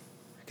 Yeah.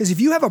 Because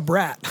if you have a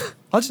brat,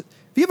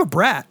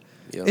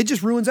 it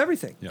just ruins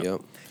everything.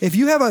 Yep. If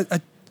you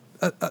have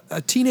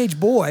a teenage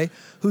boy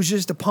who's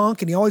just a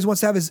punk and he always wants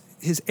to have his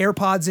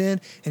AirPods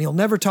in and he'll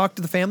never talk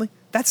to the family,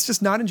 that's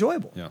just not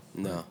enjoyable. Yeah.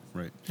 No.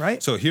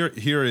 Right. So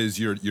here is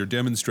you're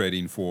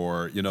demonstrating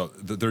for,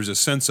 there's a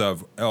sense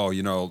of,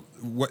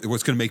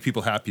 what's going to make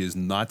people happy is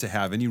not to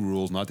have any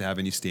rules, not to have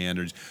any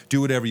standards,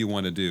 do whatever you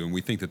want to do. And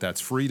we think that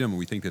that's freedom, and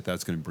we think that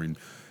that's going to bring,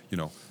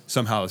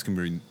 somehow it's going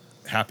to bring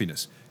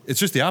happiness. It's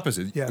just the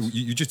opposite. Yes.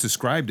 You just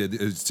described it.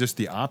 It's just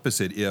the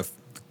opposite if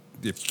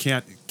if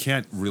you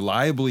can't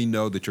reliably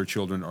know that your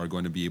children are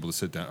going to be able to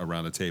sit down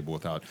around the table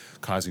without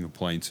causing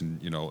complaints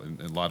and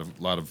a lot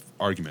of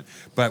argument.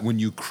 But when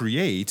you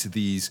create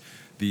these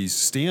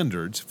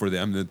standards for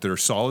them that they're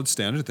solid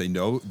standards, they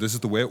know this is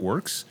the way it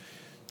works,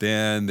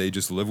 then they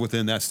just live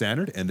within that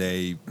standard and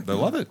they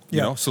love it.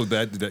 You know, so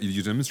that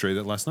you demonstrated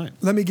that last night.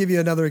 Let me give you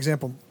another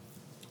example.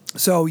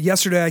 So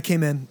yesterday I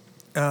came in.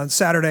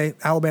 Saturday,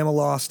 Alabama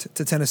lost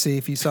to Tennessee.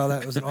 If you saw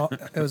that,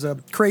 it was a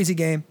crazy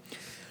game.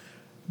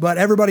 But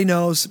everybody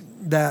knows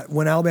that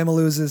when Alabama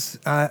loses,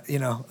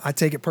 I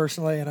take it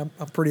personally, and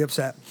I'm pretty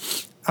upset.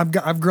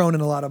 I've grown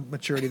in a lot of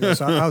maturity there,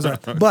 so I was all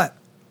right. But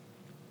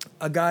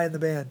a guy in the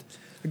band,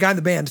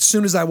 as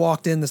soon as I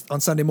walked in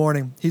on Sunday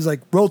morning, he's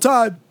like, "Roll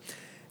Tide,"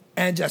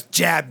 and just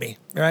jabbed me,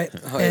 right?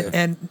 Oh,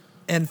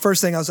 and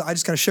first thing I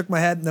just kind of shook my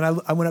head, and then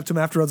I went up to him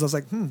afterwards. I was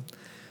like,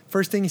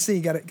 First thing you see,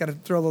 you got to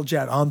throw a little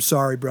jab. I'm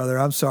sorry, brother.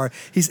 I'm sorry.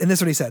 And this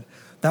is what he said.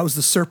 That was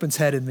the serpent's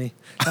head in me.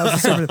 That was the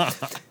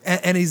serpent.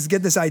 and he's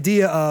get this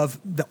idea of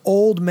the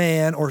old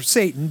man, or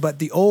Satan, but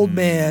the old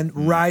man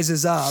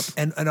rises up,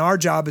 and our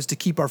job is to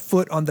keep our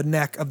foot on the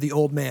neck of the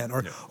old man,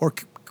 or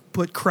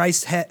put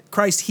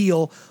Christ's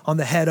heel on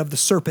the head of the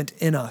serpent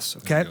in us.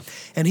 Okay,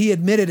 and he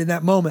admitted in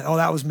that moment, "Oh,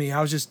 that was me. I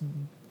was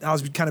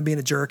kind of being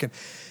a jerk." And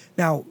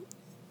now,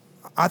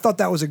 I thought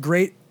that was a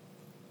great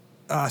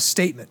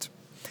statement.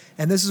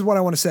 And this is what I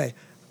want to say.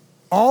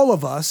 All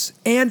of us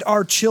and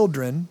our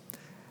children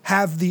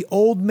have the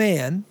old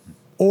man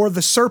or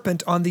the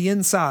serpent on the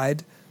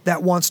inside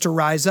that wants to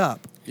rise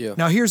up. Yeah.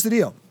 Now, here's the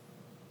deal.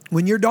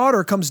 When your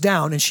daughter comes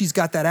down and she's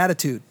got that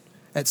attitude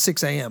at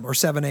 6 a.m. or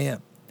 7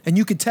 a.m., and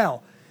you can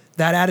tell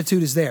that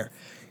attitude is there,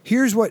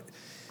 here's what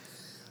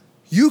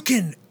you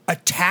can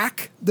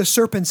attack the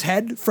serpent's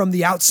head from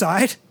the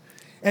outside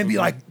and be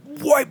like,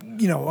 "What?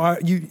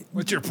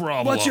 What's your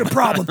problem? What's your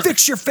problem?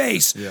 Fix your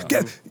face."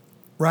 Yeah.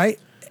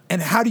 Right?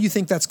 And how do you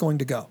think that's going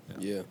to go?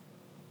 Yeah.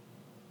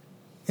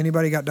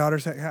 Anybody got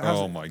daughters?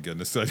 Oh my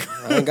goodness! I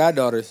ain't got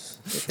daughters.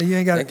 You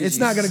ain't got. It's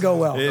not going to go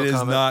well. It is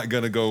not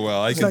going to go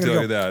well. I can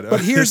tell you that. But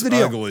here's the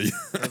deal. Ugly.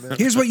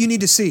 Here's what you need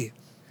to see.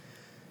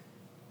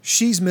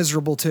 She's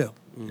miserable too.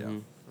 Yeah.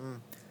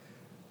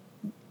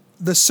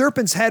 The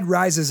serpent's head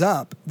rises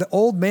up. The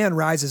old man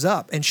rises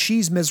up, and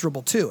she's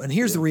miserable too. And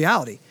here's the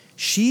reality: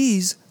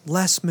 she's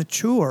less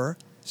mature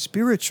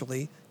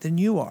spiritually than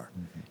you are.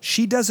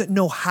 She doesn't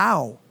know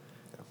how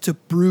to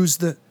bruise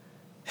the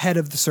head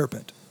of the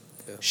serpent.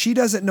 Yeah. She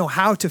doesn't know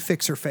how to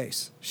fix her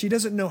face. She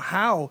doesn't know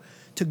how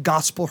to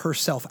gospel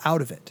herself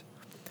out of it.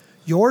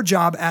 Your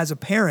job as a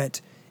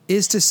parent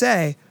is to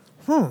say,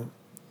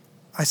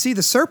 I see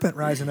the serpent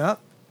rising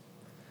up.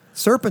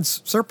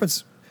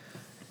 Serpents,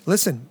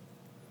 listen,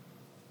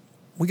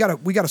 we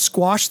gotta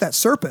squash that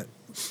serpent.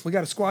 We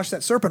gotta squash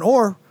that serpent,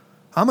 or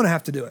I'm going to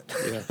have to do it.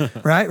 Yeah.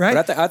 Right?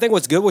 But I think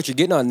what's good, what you're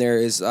getting on there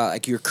is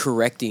like you're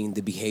correcting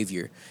the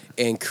behavior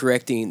and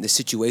correcting the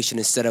situation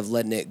instead of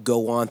letting it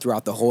go on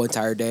throughout the whole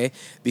entire day,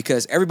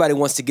 because everybody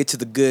wants to get to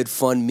the good,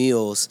 fun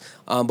meals,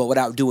 but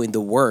without doing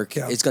the work,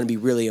 it's going to be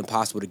really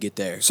impossible to get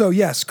there. So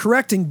yes,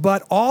 correcting,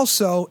 but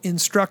also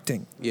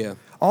instructing. Yeah.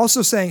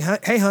 Also saying,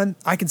 "Hey, hun,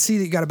 I can see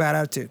that you got a bad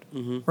attitude."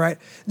 Right?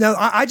 Now,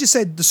 I just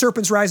said the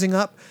serpent's rising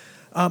up.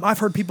 I've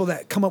heard people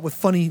that come up with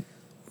funny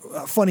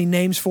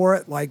names for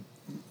it, like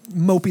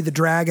Mopey the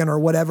Dragon or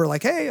whatever.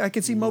 Like, "Hey, I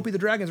can see Mopey the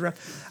Dragon's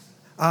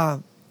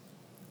around."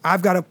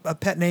 I've got a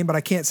pet name, but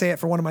I can't say it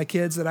for one of my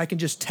kids, that I can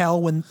just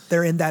tell when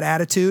they're in that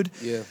attitude.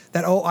 Yeah.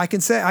 That I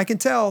can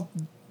tell.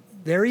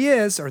 There he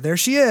is, or there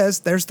she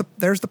is. There's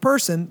the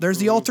person. There's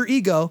the alter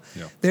ego.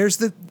 Yeah. There's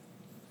the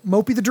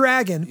Mopey the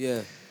Dragon.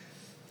 Yeah.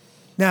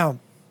 Now,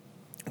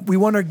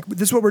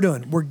 this is what we're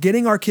doing. We're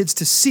getting our kids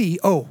to see,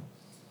 I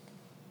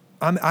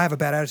have a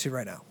bad attitude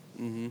right now.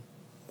 Mm-hmm.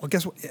 Well,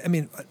 guess what? I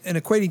mean, and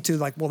equating to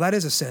like, well, that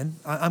is a sin.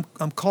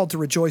 I'm called to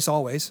rejoice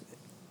always.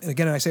 And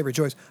again, I say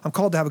rejoice. I'm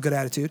called to have a good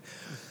attitude.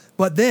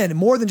 But then,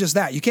 more than just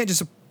that, you can't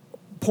just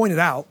point it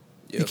out.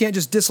 Yep. You can't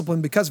just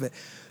discipline because of it.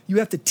 You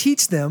have to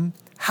teach them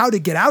how to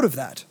get out of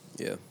that.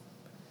 Yeah.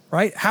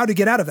 Right? How to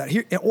get out of that.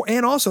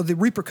 And also the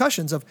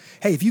repercussions of,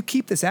 hey, if you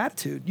keep this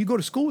attitude, you go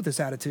to school with this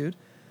attitude,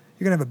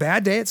 you're going to have a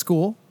bad day at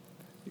school.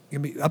 You're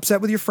going to be upset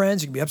with your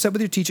friends. You're going to be upset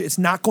with your teacher. It's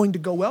not going to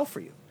go well for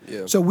you.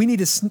 Yeah. So we need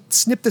to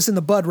snip this in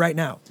the bud right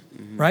now,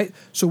 right?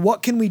 So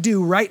what can we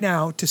do right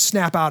now to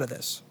snap out of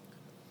this,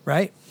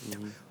 right?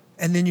 Mm-hmm.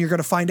 And then you're going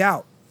to find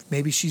out.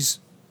 Maybe she's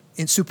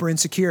super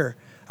insecure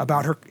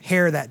about her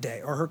hair that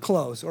day or her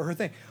clothes or her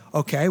thing.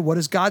 Okay, what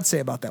does God say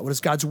about that? What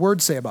does God's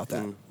word say about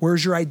that?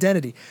 Where's your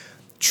identity?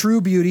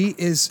 True beauty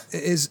is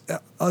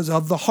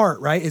of the heart,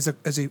 right? Is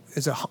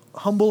a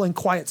humble and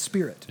quiet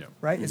spirit,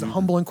 right? Is a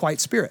humble and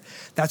quiet spirit.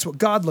 That's what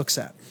God looks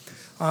at.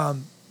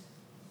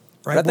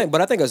 Right? But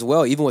I think as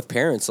well, even with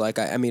parents, like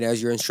I mean,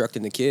 as you're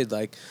instructing the kid,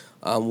 like,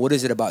 what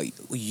is it about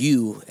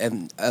you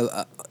and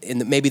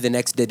maybe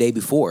the day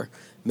before,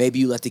 maybe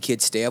you let the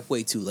kid stay up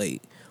way too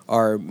late,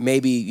 or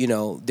maybe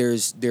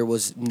there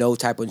was no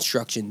type of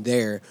instruction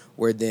there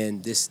where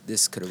then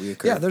this could have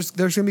reoccurred. Yeah, there's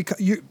going to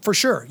be for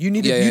sure. You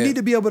need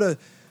to be able to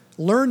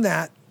learn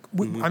that.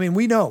 I mean,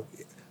 we know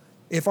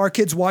if our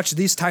kids watch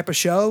this type of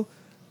show,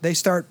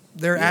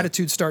 their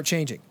attitudes start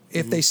changing.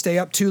 If they stay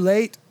up too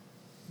late,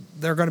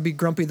 they're going to be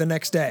grumpy the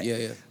next day.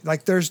 Yeah.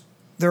 Like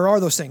there are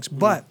those things,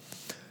 but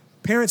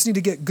parents need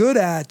to get good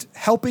at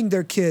helping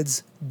their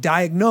kids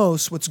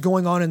diagnose what's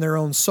going on in their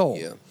own soul.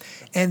 Yeah.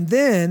 And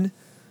then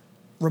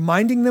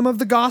reminding them of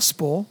the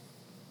gospel,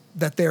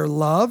 that they're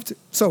loved.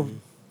 So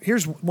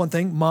here's one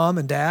thing, mom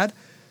and dad,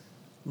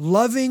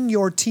 loving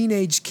your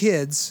teenage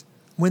kids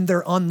when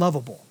they're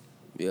unlovable.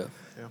 Yeah.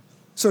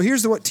 So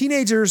here's what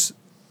teenagers,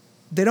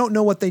 they don't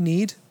know what they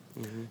need.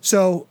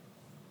 So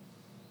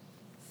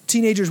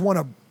teenagers want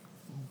to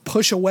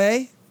push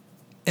away,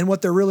 and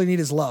what they really need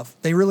is love.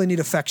 They really need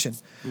affection.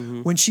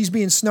 When she's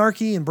being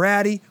snarky and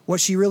bratty, what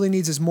she really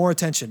needs is more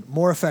attention,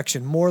 more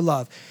affection, more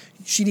love.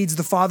 She needs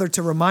the father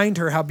to remind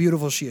her how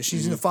beautiful she is. She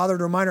needs the father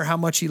to remind her how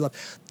much he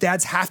loves.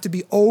 Dads have to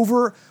be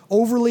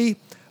overly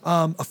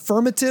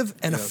affirmative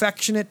and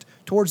affectionate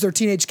towards their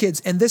teenage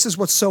kids. And this is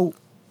what's so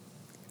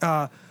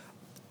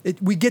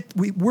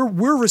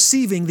we're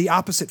receiving the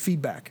opposite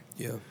feedback.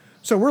 Yeah.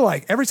 So we're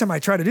like, every time I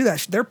try to do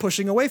that, they're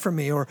pushing away from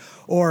me,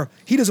 or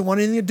he doesn't want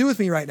anything to do with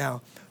me right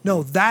now.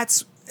 No,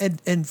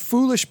 and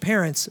foolish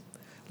parents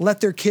let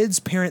their kids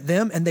parent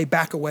them, and they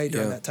back away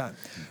during that time.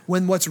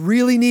 When what's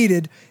really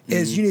needed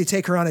is you need to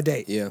take her on a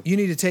date. Yeah. You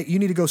need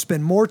to go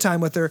spend more time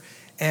with her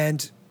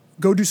and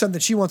go do something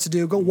she wants to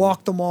do. Go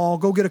walk the mall,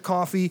 go get a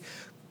coffee,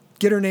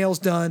 get her nails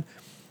done,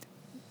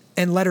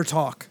 and let her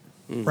talk,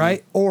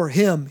 right? Or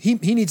him, he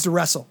needs to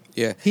wrestle.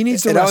 Yeah, he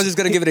needs to. And wrestle. I was just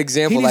gonna give an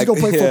example. He needs to go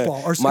play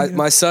football or something.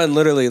 My son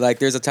literally, like,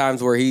 there's a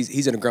times where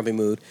he's in a grumpy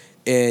mood,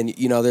 and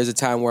there's a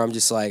time where I'm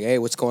just like, hey,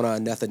 what's going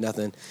on?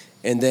 Nothing.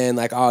 And then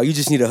like, oh, you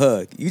just need a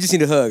hug.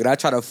 And I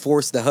try to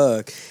force the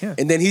hug,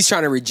 and then he's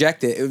trying to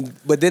reject it.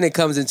 But then it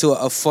comes into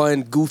a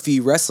fun,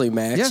 goofy wrestling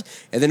match,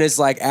 and then it's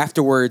like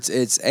afterwards,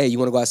 it's, hey, you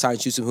want to go outside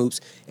and shoot some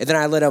hoops? And then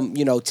I let him,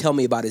 tell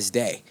me about his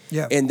day.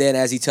 Yeah. And then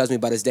as he tells me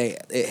about his day,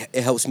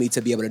 it helps me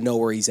to be able to know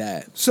where he's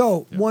at.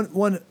 So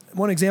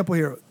one example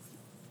here.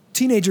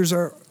 Teenagers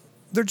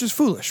they're just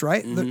foolish,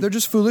 right? They're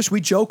just foolish.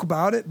 We joke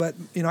about it, but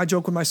I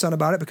joke with my son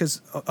about it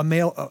because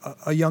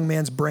a young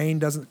man's brain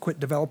doesn't quit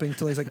developing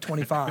until he's like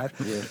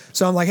 25.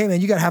 So I'm like, hey man,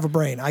 you got to have a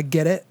brain. I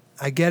get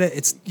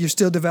it. You're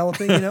still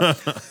developing,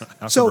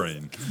 So,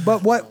 brain.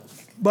 But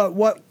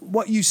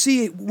what you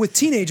see with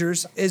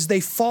teenagers is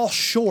they fall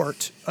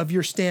short of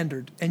your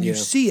standard, and you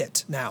see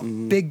it now.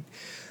 Big.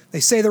 They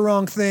say the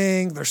wrong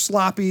thing. They're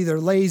sloppy. They're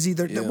lazy.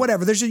 They're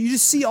whatever. You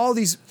just see all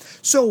these.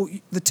 So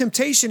the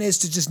temptation is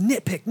to just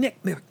nitpick,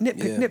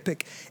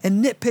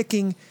 and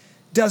nitpicking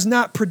does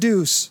not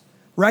produce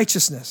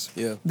righteousness.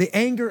 Yeah. The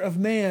anger of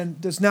man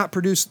does not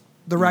produce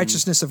the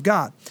righteousness of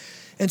God.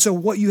 And so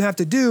what you have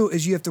to do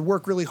is you have to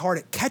work really hard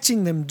at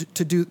catching them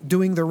to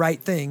doing the right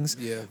things,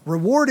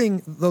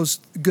 rewarding those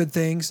good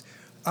things,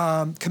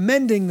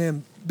 commending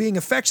them, being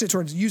affectionate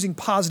towards, using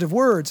positive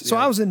words. So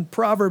I was in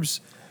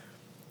Proverbs.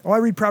 I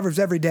read Proverbs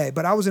every day,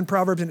 but I was in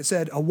Proverbs and it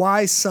said, a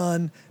wise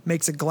son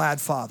makes a glad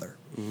father.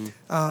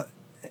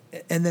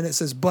 And then it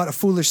says, but a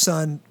foolish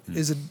son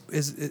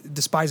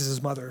despises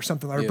his mother or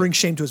something, or brings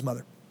shame to his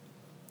mother.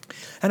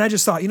 And I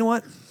just thought, you know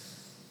what?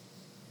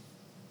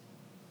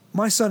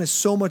 My son is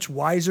so much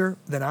wiser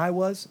than I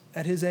was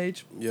at his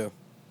age. Yeah.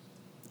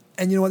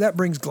 And you know what? That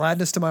brings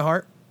gladness to my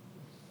heart.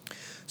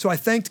 So I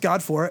thanked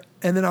God for it.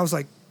 And then I was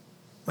like,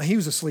 he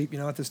was asleep,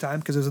 at this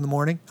time because it was in the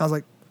morning. I was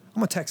like,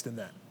 I'm going to text him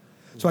that.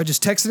 So I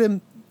just texted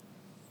him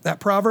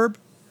that proverb,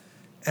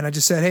 and I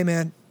just said, hey,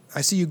 man,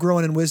 I see you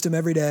growing in wisdom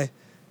every day,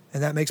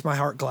 and that makes my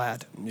heart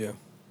glad. Yeah.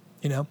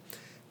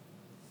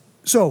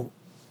 So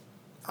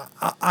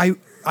I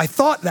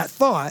thought that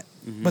thought,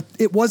 but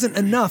it wasn't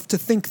enough to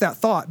think that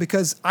thought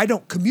because I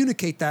don't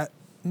communicate that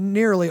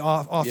nearly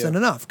often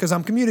enough because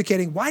I'm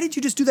communicating, why did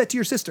you just do that to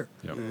your sister?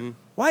 Yep.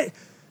 Why?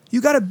 You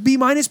got a B-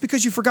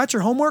 because you forgot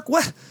your homework?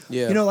 What?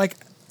 Yeah.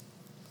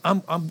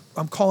 I'm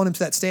calling him to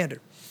that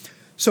standard.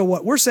 So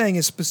what we're saying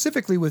is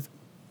specifically with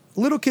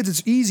little kids,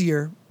 it's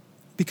easier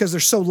because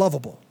they're so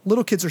lovable.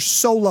 Little kids are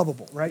so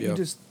lovable, right? Yeah.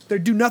 They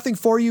do nothing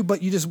for you,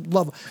 but you just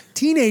love them.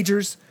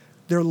 Teenagers,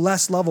 they're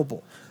less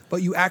lovable,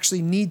 but you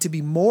actually need to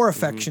be more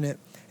affectionate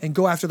and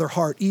go after their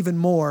heart even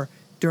more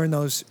during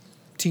those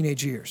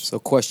teenage years. So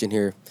question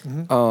here.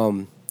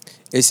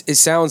 It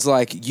sounds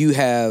like you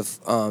have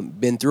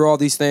been through all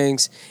these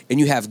things and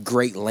you have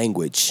great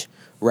language,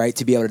 right,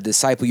 to be able to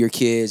disciple your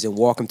kids and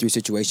walk them through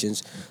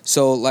situations.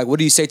 So, what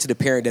do you say to the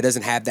parent that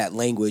doesn't have that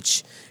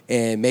language,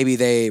 and maybe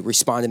they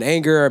respond in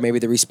anger, or maybe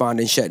they respond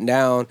in shutting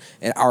down,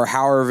 or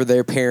however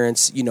their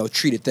parents,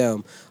 treated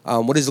them?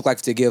 What does it look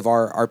like to give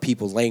our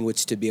people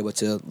language to be able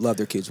to love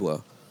their kids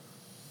well?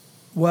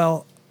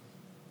 Well,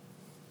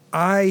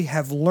 I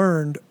have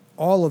learned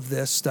all of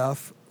this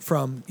stuff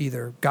from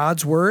either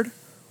God's word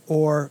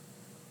or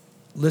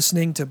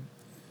listening to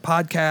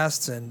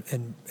podcasts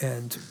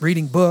and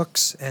reading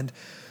books. And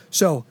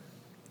so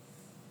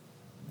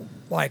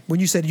when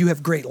you said you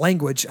have great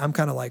language, I'm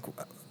kind of like,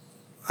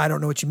 I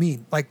don't know what you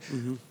mean.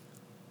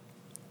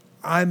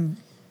 I'm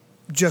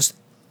just,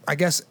 I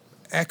guess,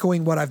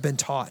 echoing what I've been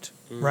taught.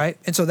 Right.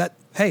 And so that,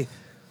 hey,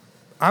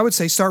 I would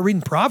say start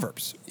reading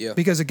Proverbs. Yeah.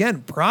 Because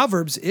again,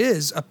 Proverbs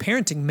is a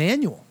parenting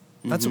manual.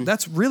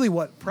 That's really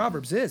what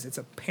Proverbs is. It's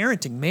a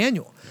parenting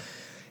manual.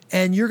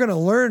 And you're going to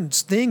learn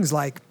things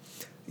like,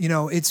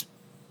 it's,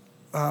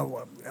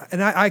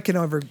 and I can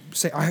never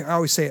say, I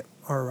always say it,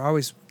 or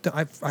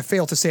I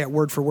fail to say it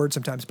word for word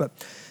sometimes, but,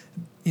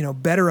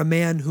 better a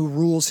man who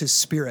rules his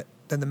spirit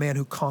than the man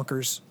who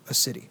conquers a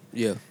city.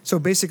 Yeah. So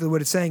basically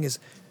what it's saying is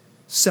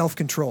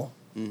self-control,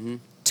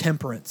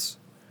 temperance.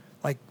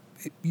 Like,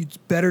 it's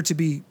better to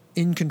be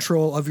in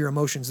control of your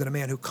emotions than a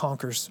man who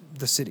conquers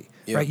the city,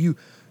 right?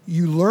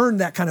 You learn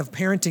that kind of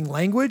parenting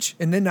language,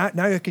 and then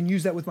now I can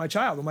use that with my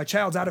child. When my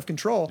child's out of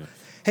control,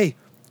 hey,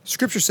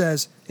 Scripture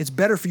says it's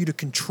better for you to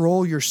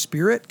control your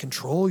spirit,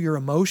 control your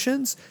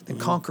emotions, than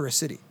conquer a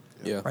city.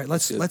 Yeah. Right?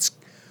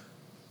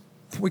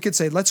 We could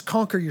say, let's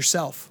conquer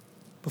yourself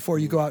before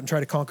you go out and try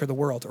to conquer the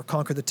world or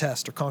conquer the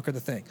test or conquer the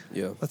thing.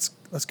 Yeah.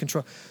 Let's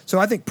control. So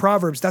I think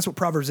Proverbs, that's what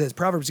Proverbs is.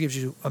 Proverbs gives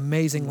you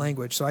amazing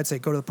language. So I'd say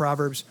go to the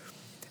Proverbs.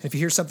 And if you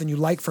hear something you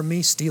like from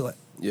me, steal it.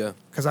 Yeah.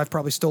 Because I've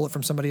probably stole it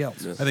from somebody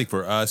else. Yeah. I think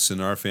for us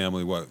and our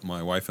family, what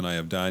my wife and I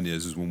have done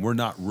is when we're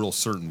not real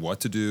certain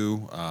what to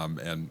do,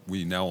 and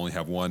we now only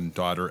have one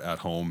daughter at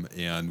home,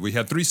 and we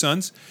had 3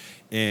 sons,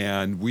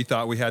 and we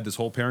thought we had this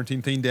whole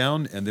parenting thing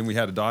down, and then we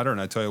had a daughter,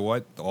 and I tell you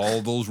what,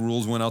 all those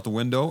rules went out the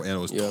window, and it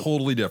was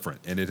totally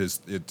different, and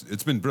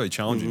it's been really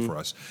challenging for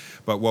us.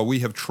 But what we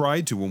have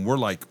tried to, when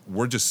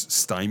we're just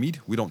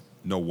stymied, we don't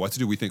know what to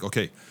do, we think,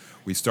 okay,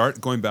 we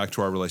start going back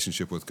to our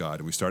relationship with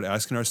God, and we start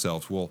asking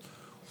ourselves, well,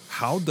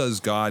 how is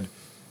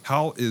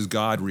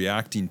God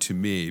reacting to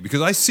me?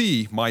 Because I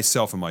see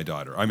myself and my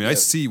daughter. I mean, I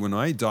see when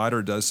my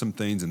daughter does some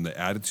things and the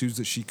attitudes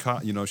that she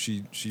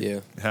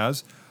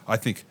has, I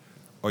think,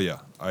 oh yeah,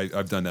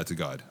 I've done that to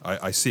God.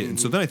 I see it. And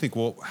so then I think,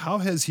 well, how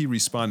has he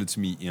responded to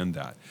me in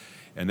that?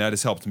 And that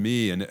has helped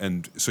me.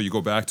 And so you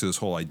go back to this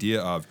whole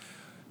idea of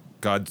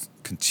God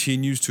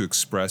continues to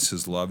express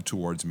his love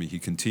towards me. He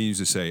continues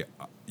to say,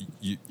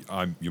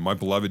 you're my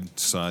beloved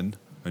son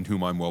in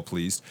whom I'm well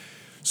pleased.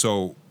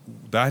 So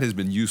that has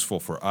been useful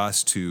for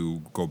us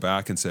to go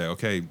back and say,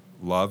 okay,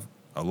 love,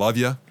 I love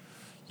you.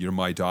 You're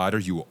my daughter.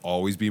 You will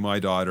always be my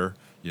daughter.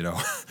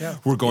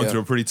 We're going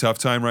through a pretty tough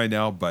time right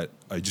now, but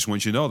I just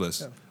want you to know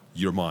this.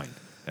 You're mine,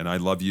 and I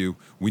love you.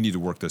 We need to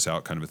work this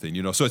out, kind of a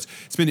thing. So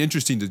it's been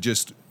interesting to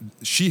just,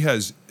 she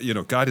has,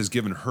 God has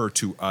given her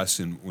to us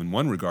in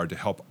one regard to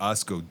help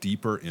us go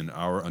deeper in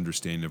our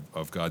understanding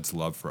of God's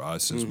love for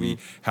us as we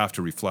have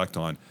to reflect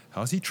on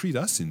how does he treat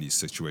us in these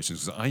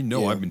situations? Because I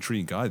know I've been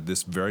treating God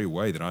this very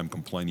way that I'm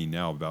complaining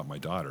now about my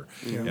daughter,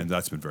 and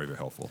that's been very, very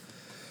helpful.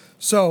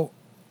 So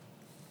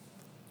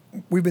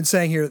we've been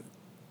saying here,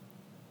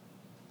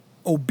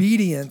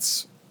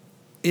 obedience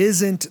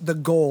isn't the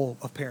goal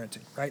of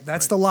parenting, right?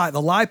 That's the lie.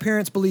 The lie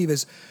parents believe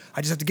is,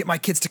 I just have to get my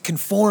kids to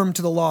conform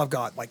to the law of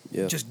God.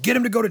 Just get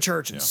them to go to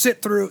church and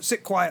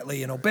sit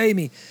quietly and obey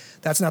me.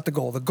 That's not the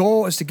goal. The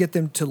goal is to get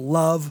them to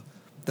love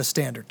the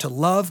standard, to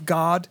love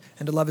God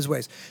and to love his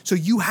ways. So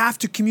you have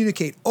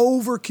to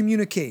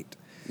over-communicate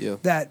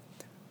that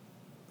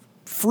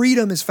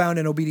freedom is found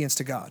in obedience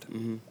to God.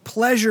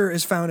 Pleasure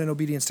is found in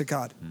obedience to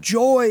God.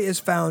 Joy is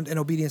found in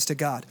obedience to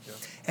God.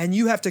 And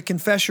you have to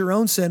confess your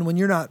own sin when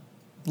you're not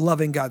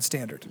loving God's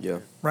standard,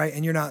 right?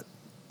 And you're not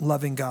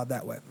loving God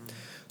that way.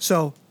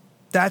 So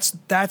that's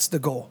the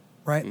goal,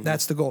 right?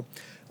 That's the goal.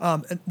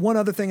 And one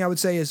other thing I would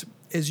say is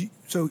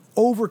so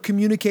over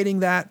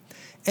communicating that,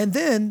 and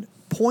then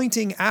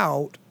pointing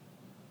out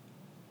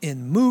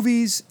in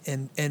movies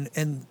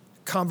and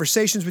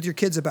conversations with your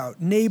kids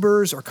about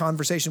neighbors or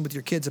conversation with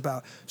your kids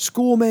about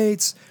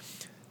schoolmates.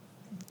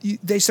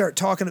 They start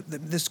talking,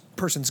 this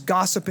person's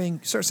gossiping,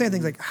 start saying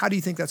things like, how do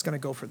you think that's going to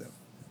go for them?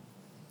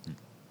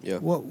 Yeah.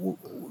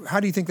 How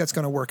do you think that's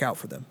going to work out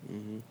for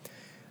them?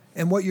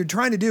 And what you're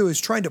trying to do is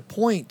trying to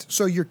point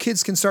so your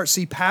kids can start to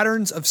see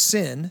patterns of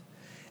sin,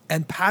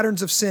 and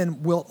patterns of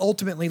sin will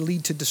ultimately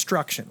lead to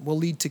destruction, will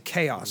lead to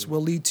chaos,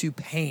 will lead to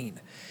pain.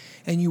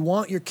 And you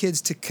want your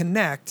kids to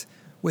connect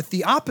with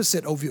the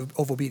opposite of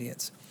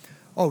obedience.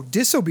 Oh,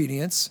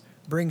 disobedience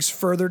brings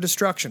further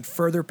destruction,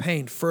 further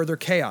pain, further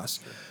chaos.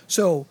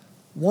 So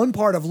one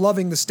part of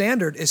loving the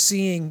standard is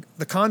seeing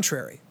the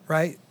contrary,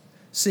 right?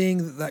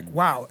 Seeing like,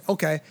 wow,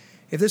 okay,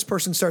 if this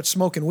person starts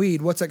smoking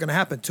weed, what's that going to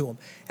happen to them?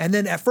 And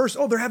then at first,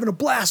 oh, they're having a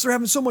blast. They're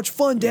having so much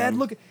fun, Dad.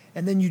 Look.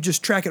 And then you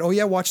just track it. Oh,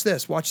 yeah, watch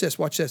this.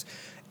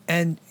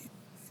 And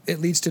it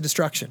leads to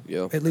destruction.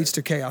 It leads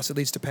to chaos. It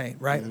leads to pain,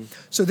 right?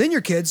 So then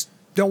your kids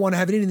don't want to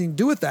have anything to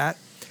do with that,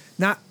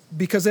 not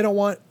because they don't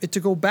want it to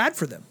go bad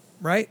for them,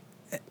 right?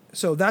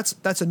 So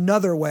that's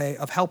another way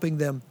of helping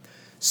them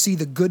see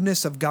the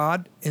goodness of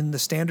God in the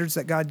standards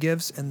that God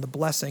gives and the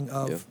blessing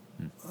of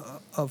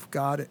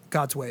God,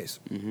 God's ways.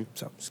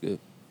 So it's good.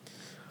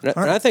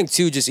 And I think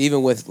too, just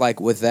even with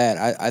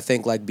that, I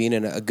think like being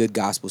in a good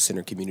gospel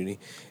centered community,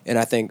 and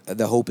I think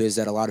the hope is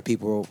that a lot of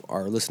people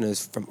are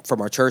listeners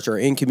from our church or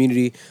in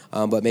community,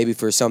 but maybe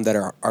for some that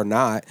are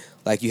not,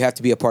 like you have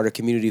to be a part of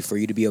community for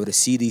you to be able to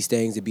see these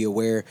things and be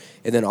aware,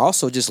 and then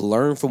also just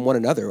learn from one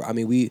another. I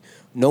mean,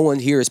 no one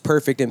here is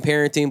perfect in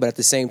parenting, but at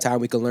the same time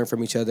we can learn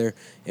from each other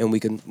and we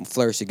can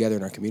flourish together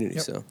in our community.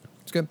 Yep. So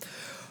it's good.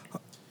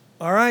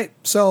 All right,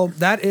 so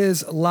that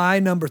is lie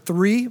number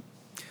 3.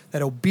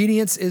 That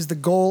obedience is the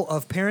goal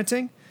of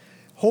parenting.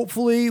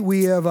 Hopefully,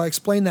 we have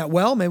explained that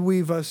well. Maybe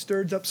we've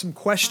stirred up some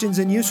questions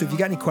in you. So if you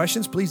got any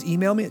questions, please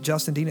email me at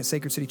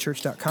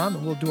justindean@sacredcitychurch.com,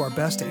 and we'll do our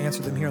best to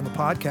answer them here on the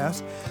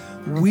podcast.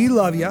 We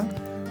love you.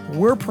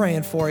 We're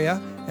praying for you,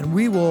 and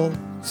we will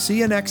see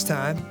you next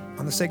time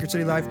on the Sacred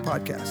City Life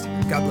podcast.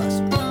 God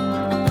bless.